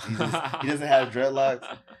he doesn't have dreadlocks.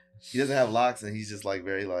 He doesn't have locks, and he's just like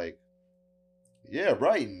very like, yeah,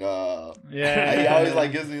 right. And, Yeah. like, he always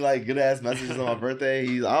like gives me like good ass messages on my birthday.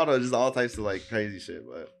 He's I don't know, just all types of like crazy shit.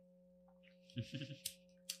 But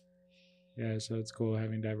Yeah, so it's cool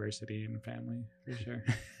having diversity in the family for sure.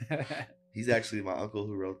 he's actually my uncle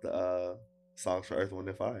who wrote the songs for Earth, Wind,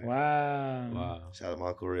 and Fire. Wow. wow, Shout out my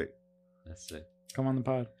Uncle Rick. that's sick. Come on the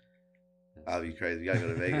pod. I'll be crazy. We gotta go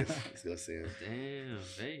to Vegas. Let's go see him. Damn,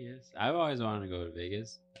 Vegas. I've always wanted to go to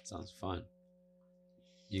Vegas. That sounds fun.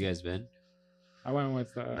 You guys been? I went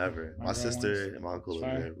with Never. my My girl sister once. and my uncle It's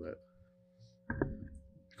live fire. there, but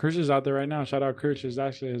Cruz is out there right now. Shout out Cruz. It's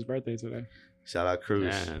actually his birthday today. shout out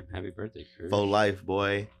Cruz. Damn, happy birthday, Cruz. Full life,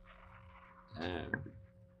 boy. Damn.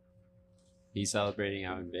 He's celebrating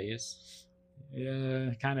out in Vegas.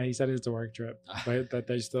 Yeah, kind of. He said it's a work trip, but that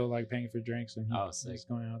they're still like paying for drinks, and Oh, sick. he's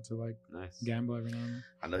going out to like Nice. gamble every now and then.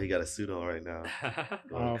 I know he got a suit on right now.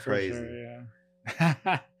 Going Oh, crazy. for sure,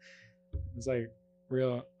 yeah. It's like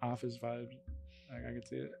real office vibes. Like I could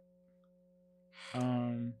see it.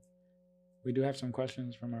 We do have some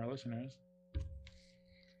questions from our listeners.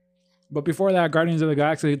 But before that, Guardians of the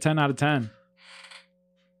Galaxy 10 out of 10.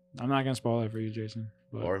 I'm not gonna spoil it for you, Jason.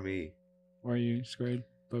 But, Or me. or you, Squared.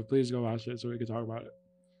 But please go watch it so we can talk about it.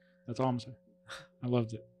 That's all I'm saying. I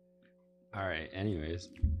loved it. All right. Anyways.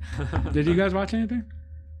 Did you guys watch anything?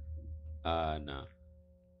 No.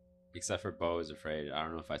 Except for Bo is Afraid. I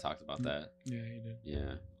don't know if I talked about that. Yeah, you did.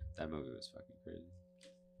 Yeah, that movie was fucking crazy.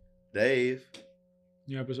 Dave.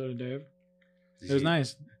 New episode of Dave. did It was you-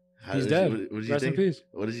 nice. how He's did dead. You, what did you Rest in think? peace.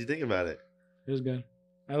 What did you think about it? It was good.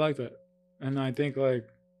 I liked it. And I think like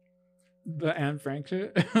the Anne Frank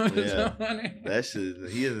shit was Yeah. so funny. That shit,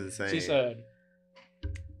 he is insane. She said,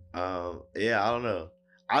 yeah, I don't know.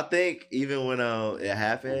 I think even when it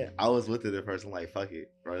happened, I was with it at first. I'm like, fuck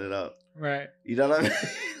it, run it up. right. You know what I mean?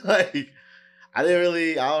 Like, I didn't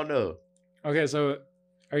really. I don't know. Okay, so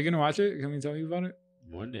are you gonna watch it? Can we tell you about it?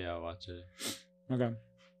 One day I'll watch it. Okay.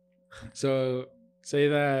 So say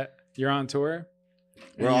that you're on tour.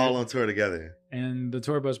 We're and all on tour together. and the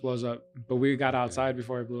tour bus blows up, but we got outside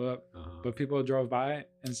before it blew up. Uh-huh. But people drove by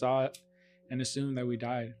and saw it, and assumed that we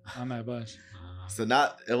died on that bus. So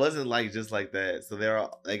it wasn't like just like that. So they were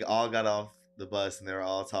like all got off the bus and they were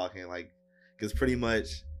all talking like, because pretty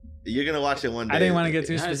much you're gonna watch it one day. I didn't want to get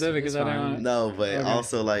too Yeah, specific because I didn't want. No, but Okay.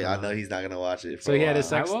 also like I know he's not gonna watch it. For So he had a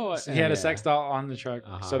while. sex. He had a sex doll on the truck,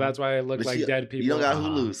 so that's why it looked But like dead people. You don't got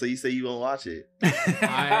Hulu, so you say you won't watch it.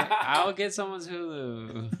 I'll get someone's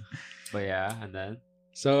Hulu. But yeah, and then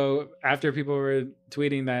So after people were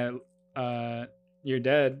tweeting that you're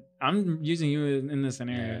dead, I'm using you in this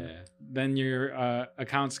scenario. yeah. Then your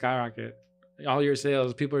account skyrocket, all your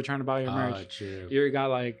sales, people are trying to buy your merch. True. You got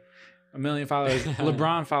like 1 million followers.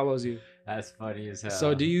 LeBron follows you. That's funny as hell.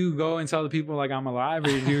 So do you go and tell the people like I'm alive, or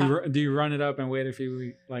do you run it up and wait a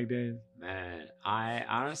few like days? Man, I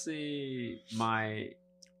honestly might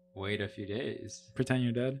wait a few days. Pretend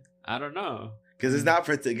you're dead. I don't know. Because it's not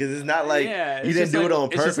like you didn't do it on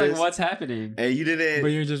purpose. It's just like what's happening. And you didn't. But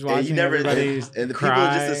you're just watching everybody and the people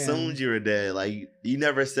just assumed you were dead. Like you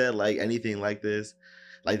never said like anything like this.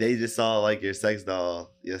 Like they just saw like your sex doll's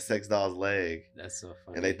leg. That's so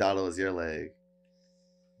funny. And they thought it was your leg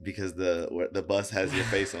because the bus has your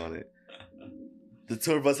face on it. The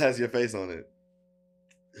tour bus has your face on it.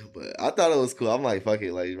 But I thought it was cool. I'm like, fuck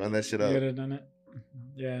it, like run that shit up. You would have done it.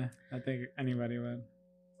 Yeah, I think anybody would.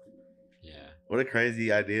 Yeah. What a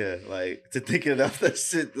crazy idea! Like to think enough that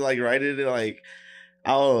shit, like write it, like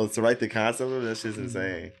I don't know, to write the concept of it, that's just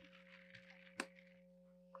insane.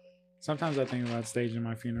 Sometimes I think about staging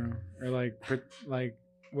my funeral, or like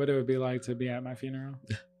what it would be like to be at my funeral.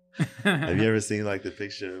 Have you ever seen like the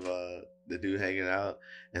picture of the dude hanging out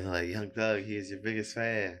and like, Young Thug, he is your biggest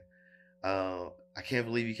fan. I can't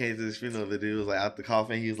believe you came to this funeral. The dude was like out the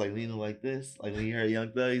coffin. He was like leaning like this. Like when he heard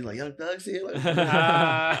Young Thug, he's like, Young Thug's here. Like,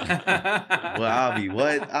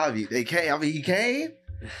 well, Avi, they came. I mean, he came.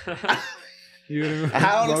 You would have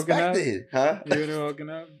How unexpected, huh? You would have woken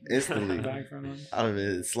up instantly. Back from him. I don't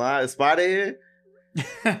know, spot in.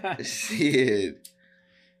 Shit.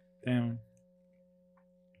 Damn.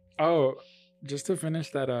 Oh, just to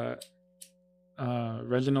finish that,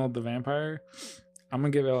 Reginald the Vampire, I'm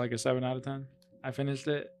gonna give it like a 7 out of 10. I finished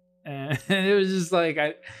it, and it was just like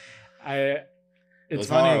it's was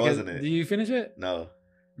funny, hard, wasn't it? Do you finish it? No.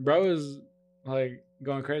 Bro is like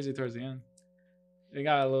going crazy towards the end. It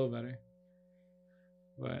got a little better,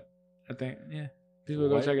 but I think people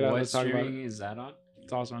go check it out. Let's talk about it. Is that on?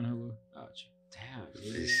 It's also on Hulu. Oh,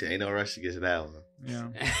 damn. Shit, ain't no rush to get to that one.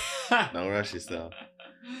 Yeah. No rush yourself.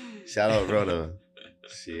 Shout out Roto.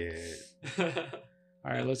 Shit.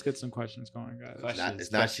 All right, let's get some questions going, guys.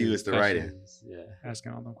 It's not you, it's the writing. Yeah.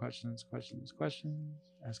 Asking all them questions. Asking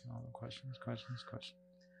all them questions.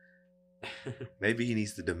 Maybe he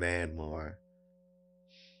needs to demand more.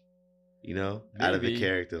 You know? Out of the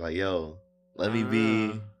character. Like, yo, let me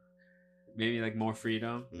be. Maybe like more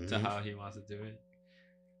freedom to Mhm. how he wants to do it.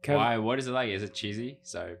 Kevin, Why? What is it like? Is it cheesy?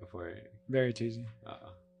 Sorry, before. very cheesy.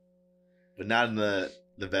 But not in the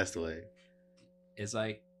best way. It's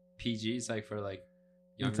like PG. It's like for like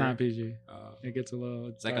younger. It's not PG. Oh. It gets a little.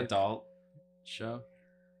 It's like adult show.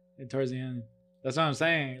 And towards the end, that's what I'm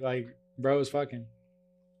saying. Like, bro was fucking.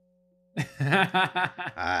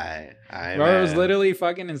 I Bro was literally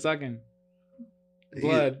fucking and sucking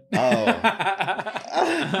blood. Oh.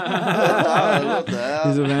 What the hell?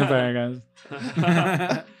 He's a vampire,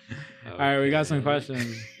 guys. All right, we got some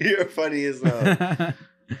questions. You're funny as hell.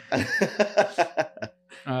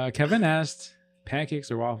 Kevin asked,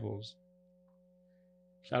 pancakes or waffles?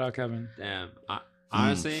 Shout out, Kevin. Damn.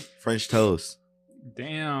 Honestly, French toast.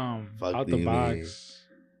 Damn. Fuck out do the you box.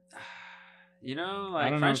 you know, I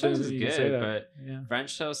like don't know French if toast is you can say good, that. but Yeah.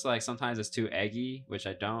 French toast, like sometimes it's too eggy, which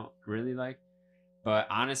I don't really like. But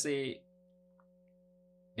honestly,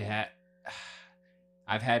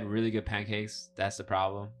 I've had really good pancakes. That's the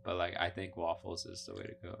problem. But like, I think waffles is the way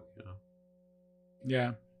to go. You know.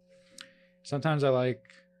 Yeah. Sometimes I like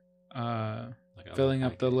Like, I filling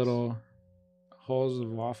love up the pancakes. little holes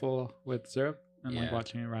of waffle with syrup and like Yeah.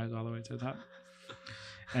 watching it rise all the way to the top.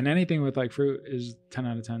 And anything with like fruit is 10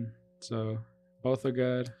 out of 10. So both are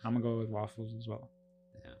good. I'm gonna go with waffles as well.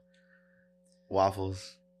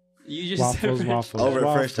 Waffles. You just said Waffles. Over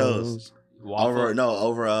waffles. French toast. Waffle?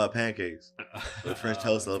 Over pancakes. With French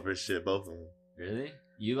toast over shit, both of them. Really?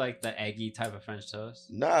 You like the eggy type of French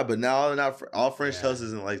toast? Nah, but now not all French Yeah. toast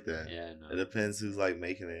isn't like that. Yeah, no. It depends who's like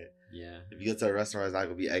making it. Yeah, If you go to a restaurant, it's not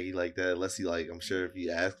gonna be eggy like that, unless you like. I'm sure if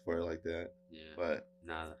you ask for it like that. yeah. But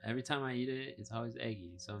Nah, every time I eat it, it's always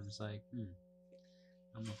eggy. So I'm just like,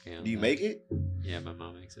 I'm okay. on do you that. make it? Yeah, my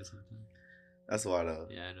mom makes it sometimes. That's why though.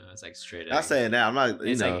 Yeah, I know. It's like straight Not egg. saying that. I'm not.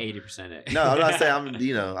 It's like 80% egg. No, I'm not saying I'm.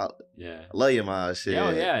 Yeah. I love your mom. Shit. Oh,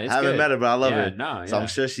 yeah, it's haven't good. met her, but I love Yeah, her. no, So I'm yeah,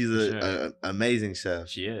 sure she's for a amazing chef.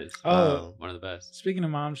 She is. Oh, One of the best. speaking of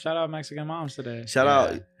moms, shout out Mexican moms today. Shout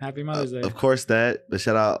Yeah. out. Happy Mother's Day. Of course that, but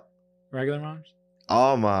shout out Regular moms.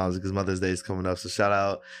 all moms because Mother's Day is coming up. So shout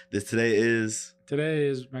out. Today is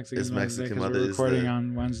Mexican It's Mother's Day Mexican because we're Mother's recording Day.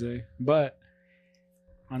 on Wednesday, but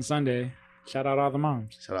on Sunday, shout out all the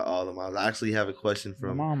moms. shout out all the moms. I actually have a question The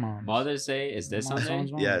from. moms. Mother's Day is this Mom Sunday?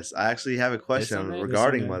 songs, moms. Yes, I actually have a question Sunday?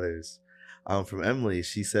 regarding This Sunday. mothers. From Emily,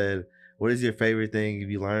 she said, "What is your favorite thing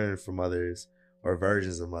you learned from mothers or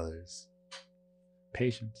versions of mothers?"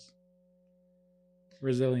 Patience.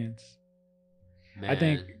 Resilience. Man, I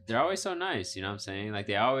think- they're always so nice. You know what I'm saying? Like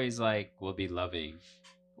they always like will be loving.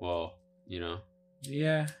 Well, you know,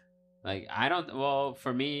 Yeah. like I don't. Well,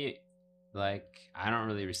 for me, like I don't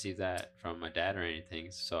really receive that from my dad or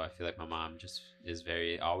anything. So I feel like my mom just is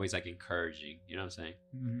very always like encouraging. You know what I'm saying?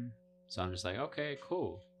 Hmm. So I'm just like, okay,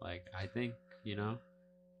 cool. Like I think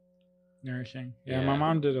Nourishing. Yeah, Yeah. my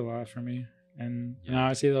mom did a lot for me. And Yeah. now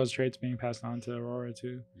I see those traits being passed on to Aurora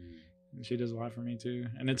too. Mm. She does a lot for me too.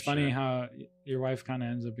 And it's For funny sure. how your wife kind of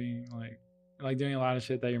ends up being like doing a lot of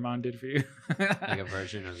shit that your mom did for you. like a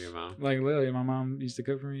version of your mom. Like literally, my mom used to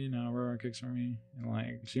cook for me. Now Aurora cooks for me, and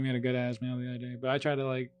like she made a good ass meal the other day. But I try to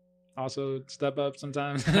like also step up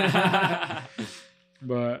sometimes.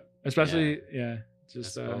 But especially,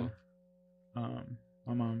 just That's cool.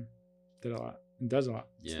 my mom did a lot and does a lot.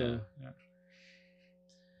 Yeah. Still, yeah.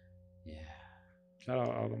 Yeah. Shout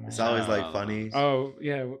out all the moms. It's always Shout out like all the funny. moms. Oh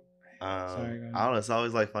yeah. Sorry, go ahead. I don't know. It's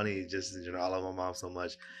always like funny. Just in general, I love my mom so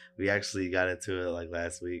much. We actually got into it like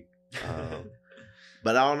last week.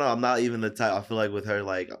 But I don't know. I'm not even the type. I feel like with her,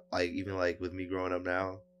 like even like with me growing up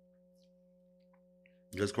now.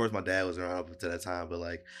 Because of course my dad was around up to that time, but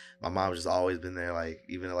like my mom's just always been there. Like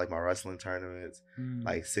even at like my wrestling tournaments, Mm,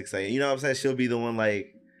 like 6 a.m. You know what I'm saying? She'll be the one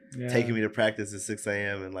like yeah. taking me to practice at 6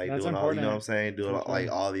 a.m. and like That's doing all. You know what I'm important. saying? Doing For like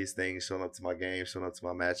sure. all these things, showing up to my games, showing up to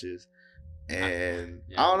my matches. And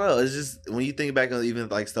Yeah. I don't know. It's just when you think back on even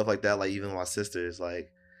like stuff like that, like even my sisters,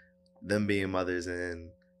 like them being mothers and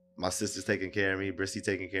my sisters taking care of me, Brissy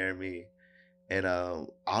taking care of me, and I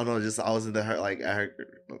don't know. Just I was in her like at her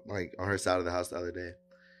like on her side of the house the other day,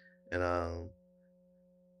 and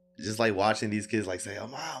just like watching these kids like say, "Oh,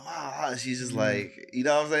 mom," she's just like, you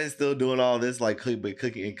know what I'm saying, still doing all this like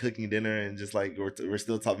cooking dinner and just like we're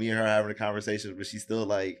still talking. Me and her having a conversation, but she's still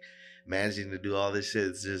like managing to do all this shit.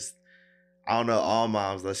 It's just. I don't know, all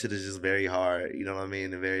moms, that shit is just very hard, you know what I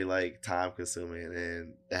mean? And very like time consuming,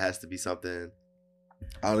 and it has to be something.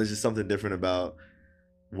 I don't know, it's just something different about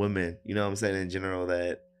women, you know what I'm saying, in general,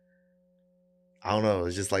 that I don't know,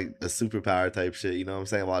 it's just like a superpower type shit, you know what I'm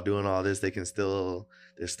saying? While doing all this, they're still,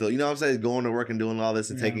 you know what I'm saying, going to work and doing all this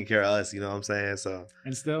and Yeah. taking care of us, you know what I'm saying? So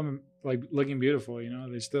And still like looking beautiful, you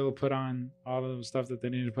know. They still put on all the stuff that they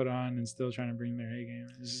need to put on and still trying to bring their A game.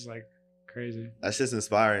 It's just like crazy. that's just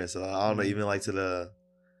inspiring. So I don't know, Mhm. even like to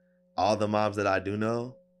all the moms that I do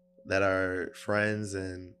know that are friends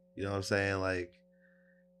and, you know what I'm saying, like,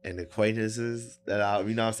 and acquaintances that I,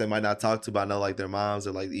 you know what I'm saying, might not talk to, but I know like their moms,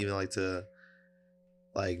 or like even like to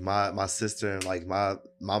like my sister and like my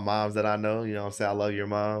moms that I know, you know what I'm saying, I love your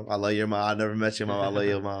mom. I love your mom. I never met your mom. I love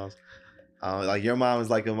your moms. Like your mom is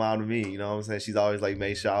like a mom to me, you know what I'm saying? She's always like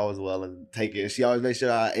made sure I was well and take it. She always made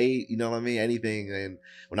sure I ate, you know what I mean? Anything. And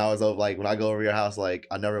when I was over, like when I go over your house, like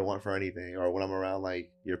I never want for anything. Or when I'm around like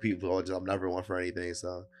your people, I'm never want for anything.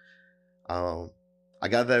 So I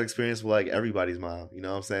got that experience with like everybody's mom, you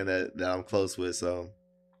know what I'm saying, that I'm close with. So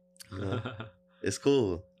you know, it's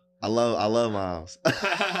cool. I love moms.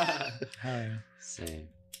 Hell yeah. Same.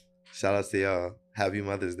 Shout out to y'all. Happy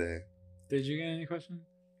Mother's Day. Did you get any questions?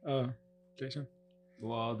 Oh, Jason?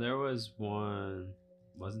 Well, there was one,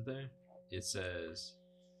 wasn't there? It says,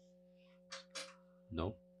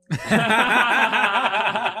 nope.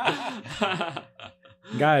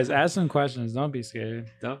 Guys, ask some questions. Don't be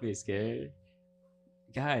scared. Don't be scared.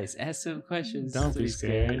 Guys, ask some questions. Don't be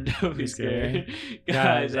scared. Don't be scared.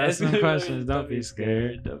 Guys, ask some questions. Don't be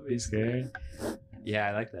scared. Don't be scared. Yeah,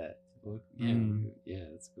 I like that. Well, yeah, Mm. yeah,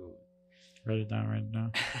 that's cool. Write it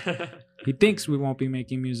down. He thinks we won't be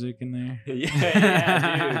making music in there.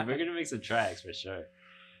 yeah, dude. We're gonna make some tracks for sure.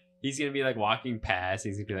 He's gonna be like walking past.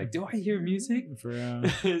 He's gonna be like, "Do I hear music?" For real.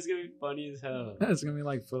 It's gonna be funny as hell. It's gonna be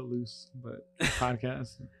like Footloose, but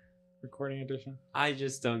podcast recording edition. I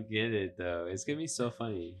just don't get it though. It's gonna be so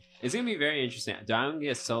funny. It's gonna be very interesting. I'm gonna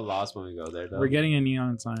get so lost when we go there though. We're getting a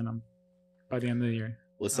neon sign by the end of the year.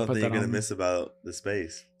 What's I'll put something you're that gonna on. miss about the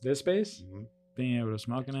space? This space, Mhm. being able to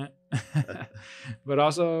smoke in it, but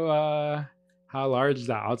also how large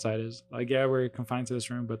the outside is. Like, yeah, we're confined to this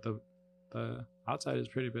room, but the outside is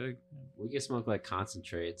pretty big. We can smoke like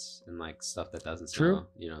concentrates and like stuff that doesn't True. smell.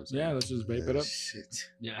 You know what I'm saying? Yeah, let's just vape it up. Shit.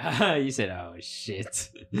 Yeah, you said, "Oh shit."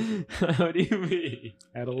 What do you mean?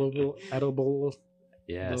 Edible.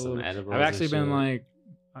 Yeah, some edibles. I've actually and been shit. like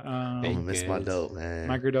I'm gonna miss my goods. dope, man.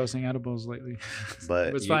 microdosing edibles lately.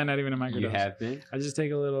 But It's probably not even a microdose. You have been. I just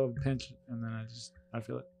take a little pinch and then I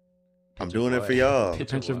feel it. I'm doing it for y'all.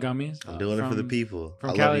 Pinch of gummies. I'm doing it for the people.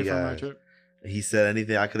 From I Cali love you from our guys. trip. He said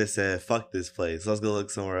anything I could have said, fuck this place. Let's go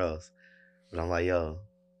look somewhere else. But I'm like, yo,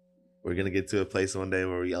 we're gonna get to a place one day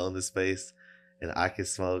where we own this space and I can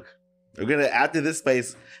smoke. We're gonna after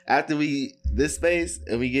we this space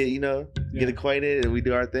and we get, get acquainted and we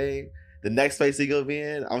do our thing. The next space we go be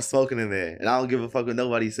in, I'm smoking in there. And I don't give a fuck what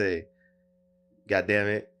nobody say. God damn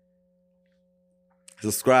it.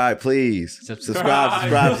 Subscribe, please. Subscribe.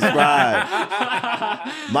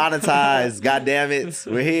 Monetize. God damn it.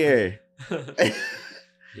 We're here.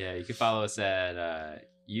 Yeah, you can follow us at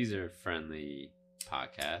User Friendly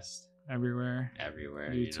Podcast. Everywhere.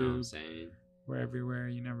 Everywhere, YouTube. you know what I'm saying? We're everywhere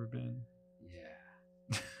you never been.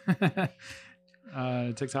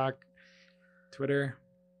 Yeah. TikTok, Twitter.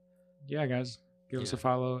 Yeah, guys. Give us a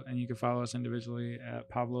follow, and you can follow us individually at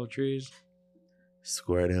Pablo Trees.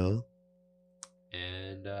 Squared Hill.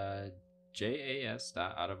 And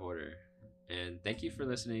JAS.outoforder. And thank you for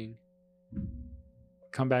listening.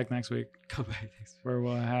 Come back next week Come back next week. where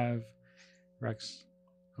we'll have Rex,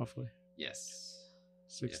 hopefully. Yes.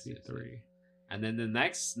 63. Yes. And then the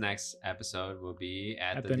next episode will be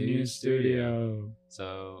at the new studio.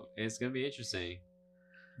 So it's going to be interesting.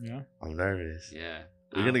 Yeah. I'm nervous. Yeah.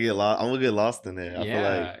 We're gonna get lost. I'm gonna get lost in there. I feel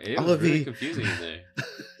like it was really confusing in there.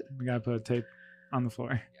 We gotta put tape on the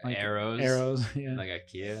floor. Like arrows. Yeah. Like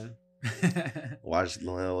IKEA. Watch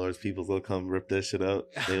the landlords, people will come rip that shit up.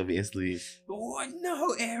 They'll be instantly. What?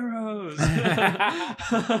 No arrows,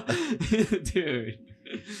 dude.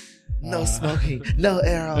 No smoking. No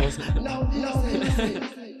arrows. No.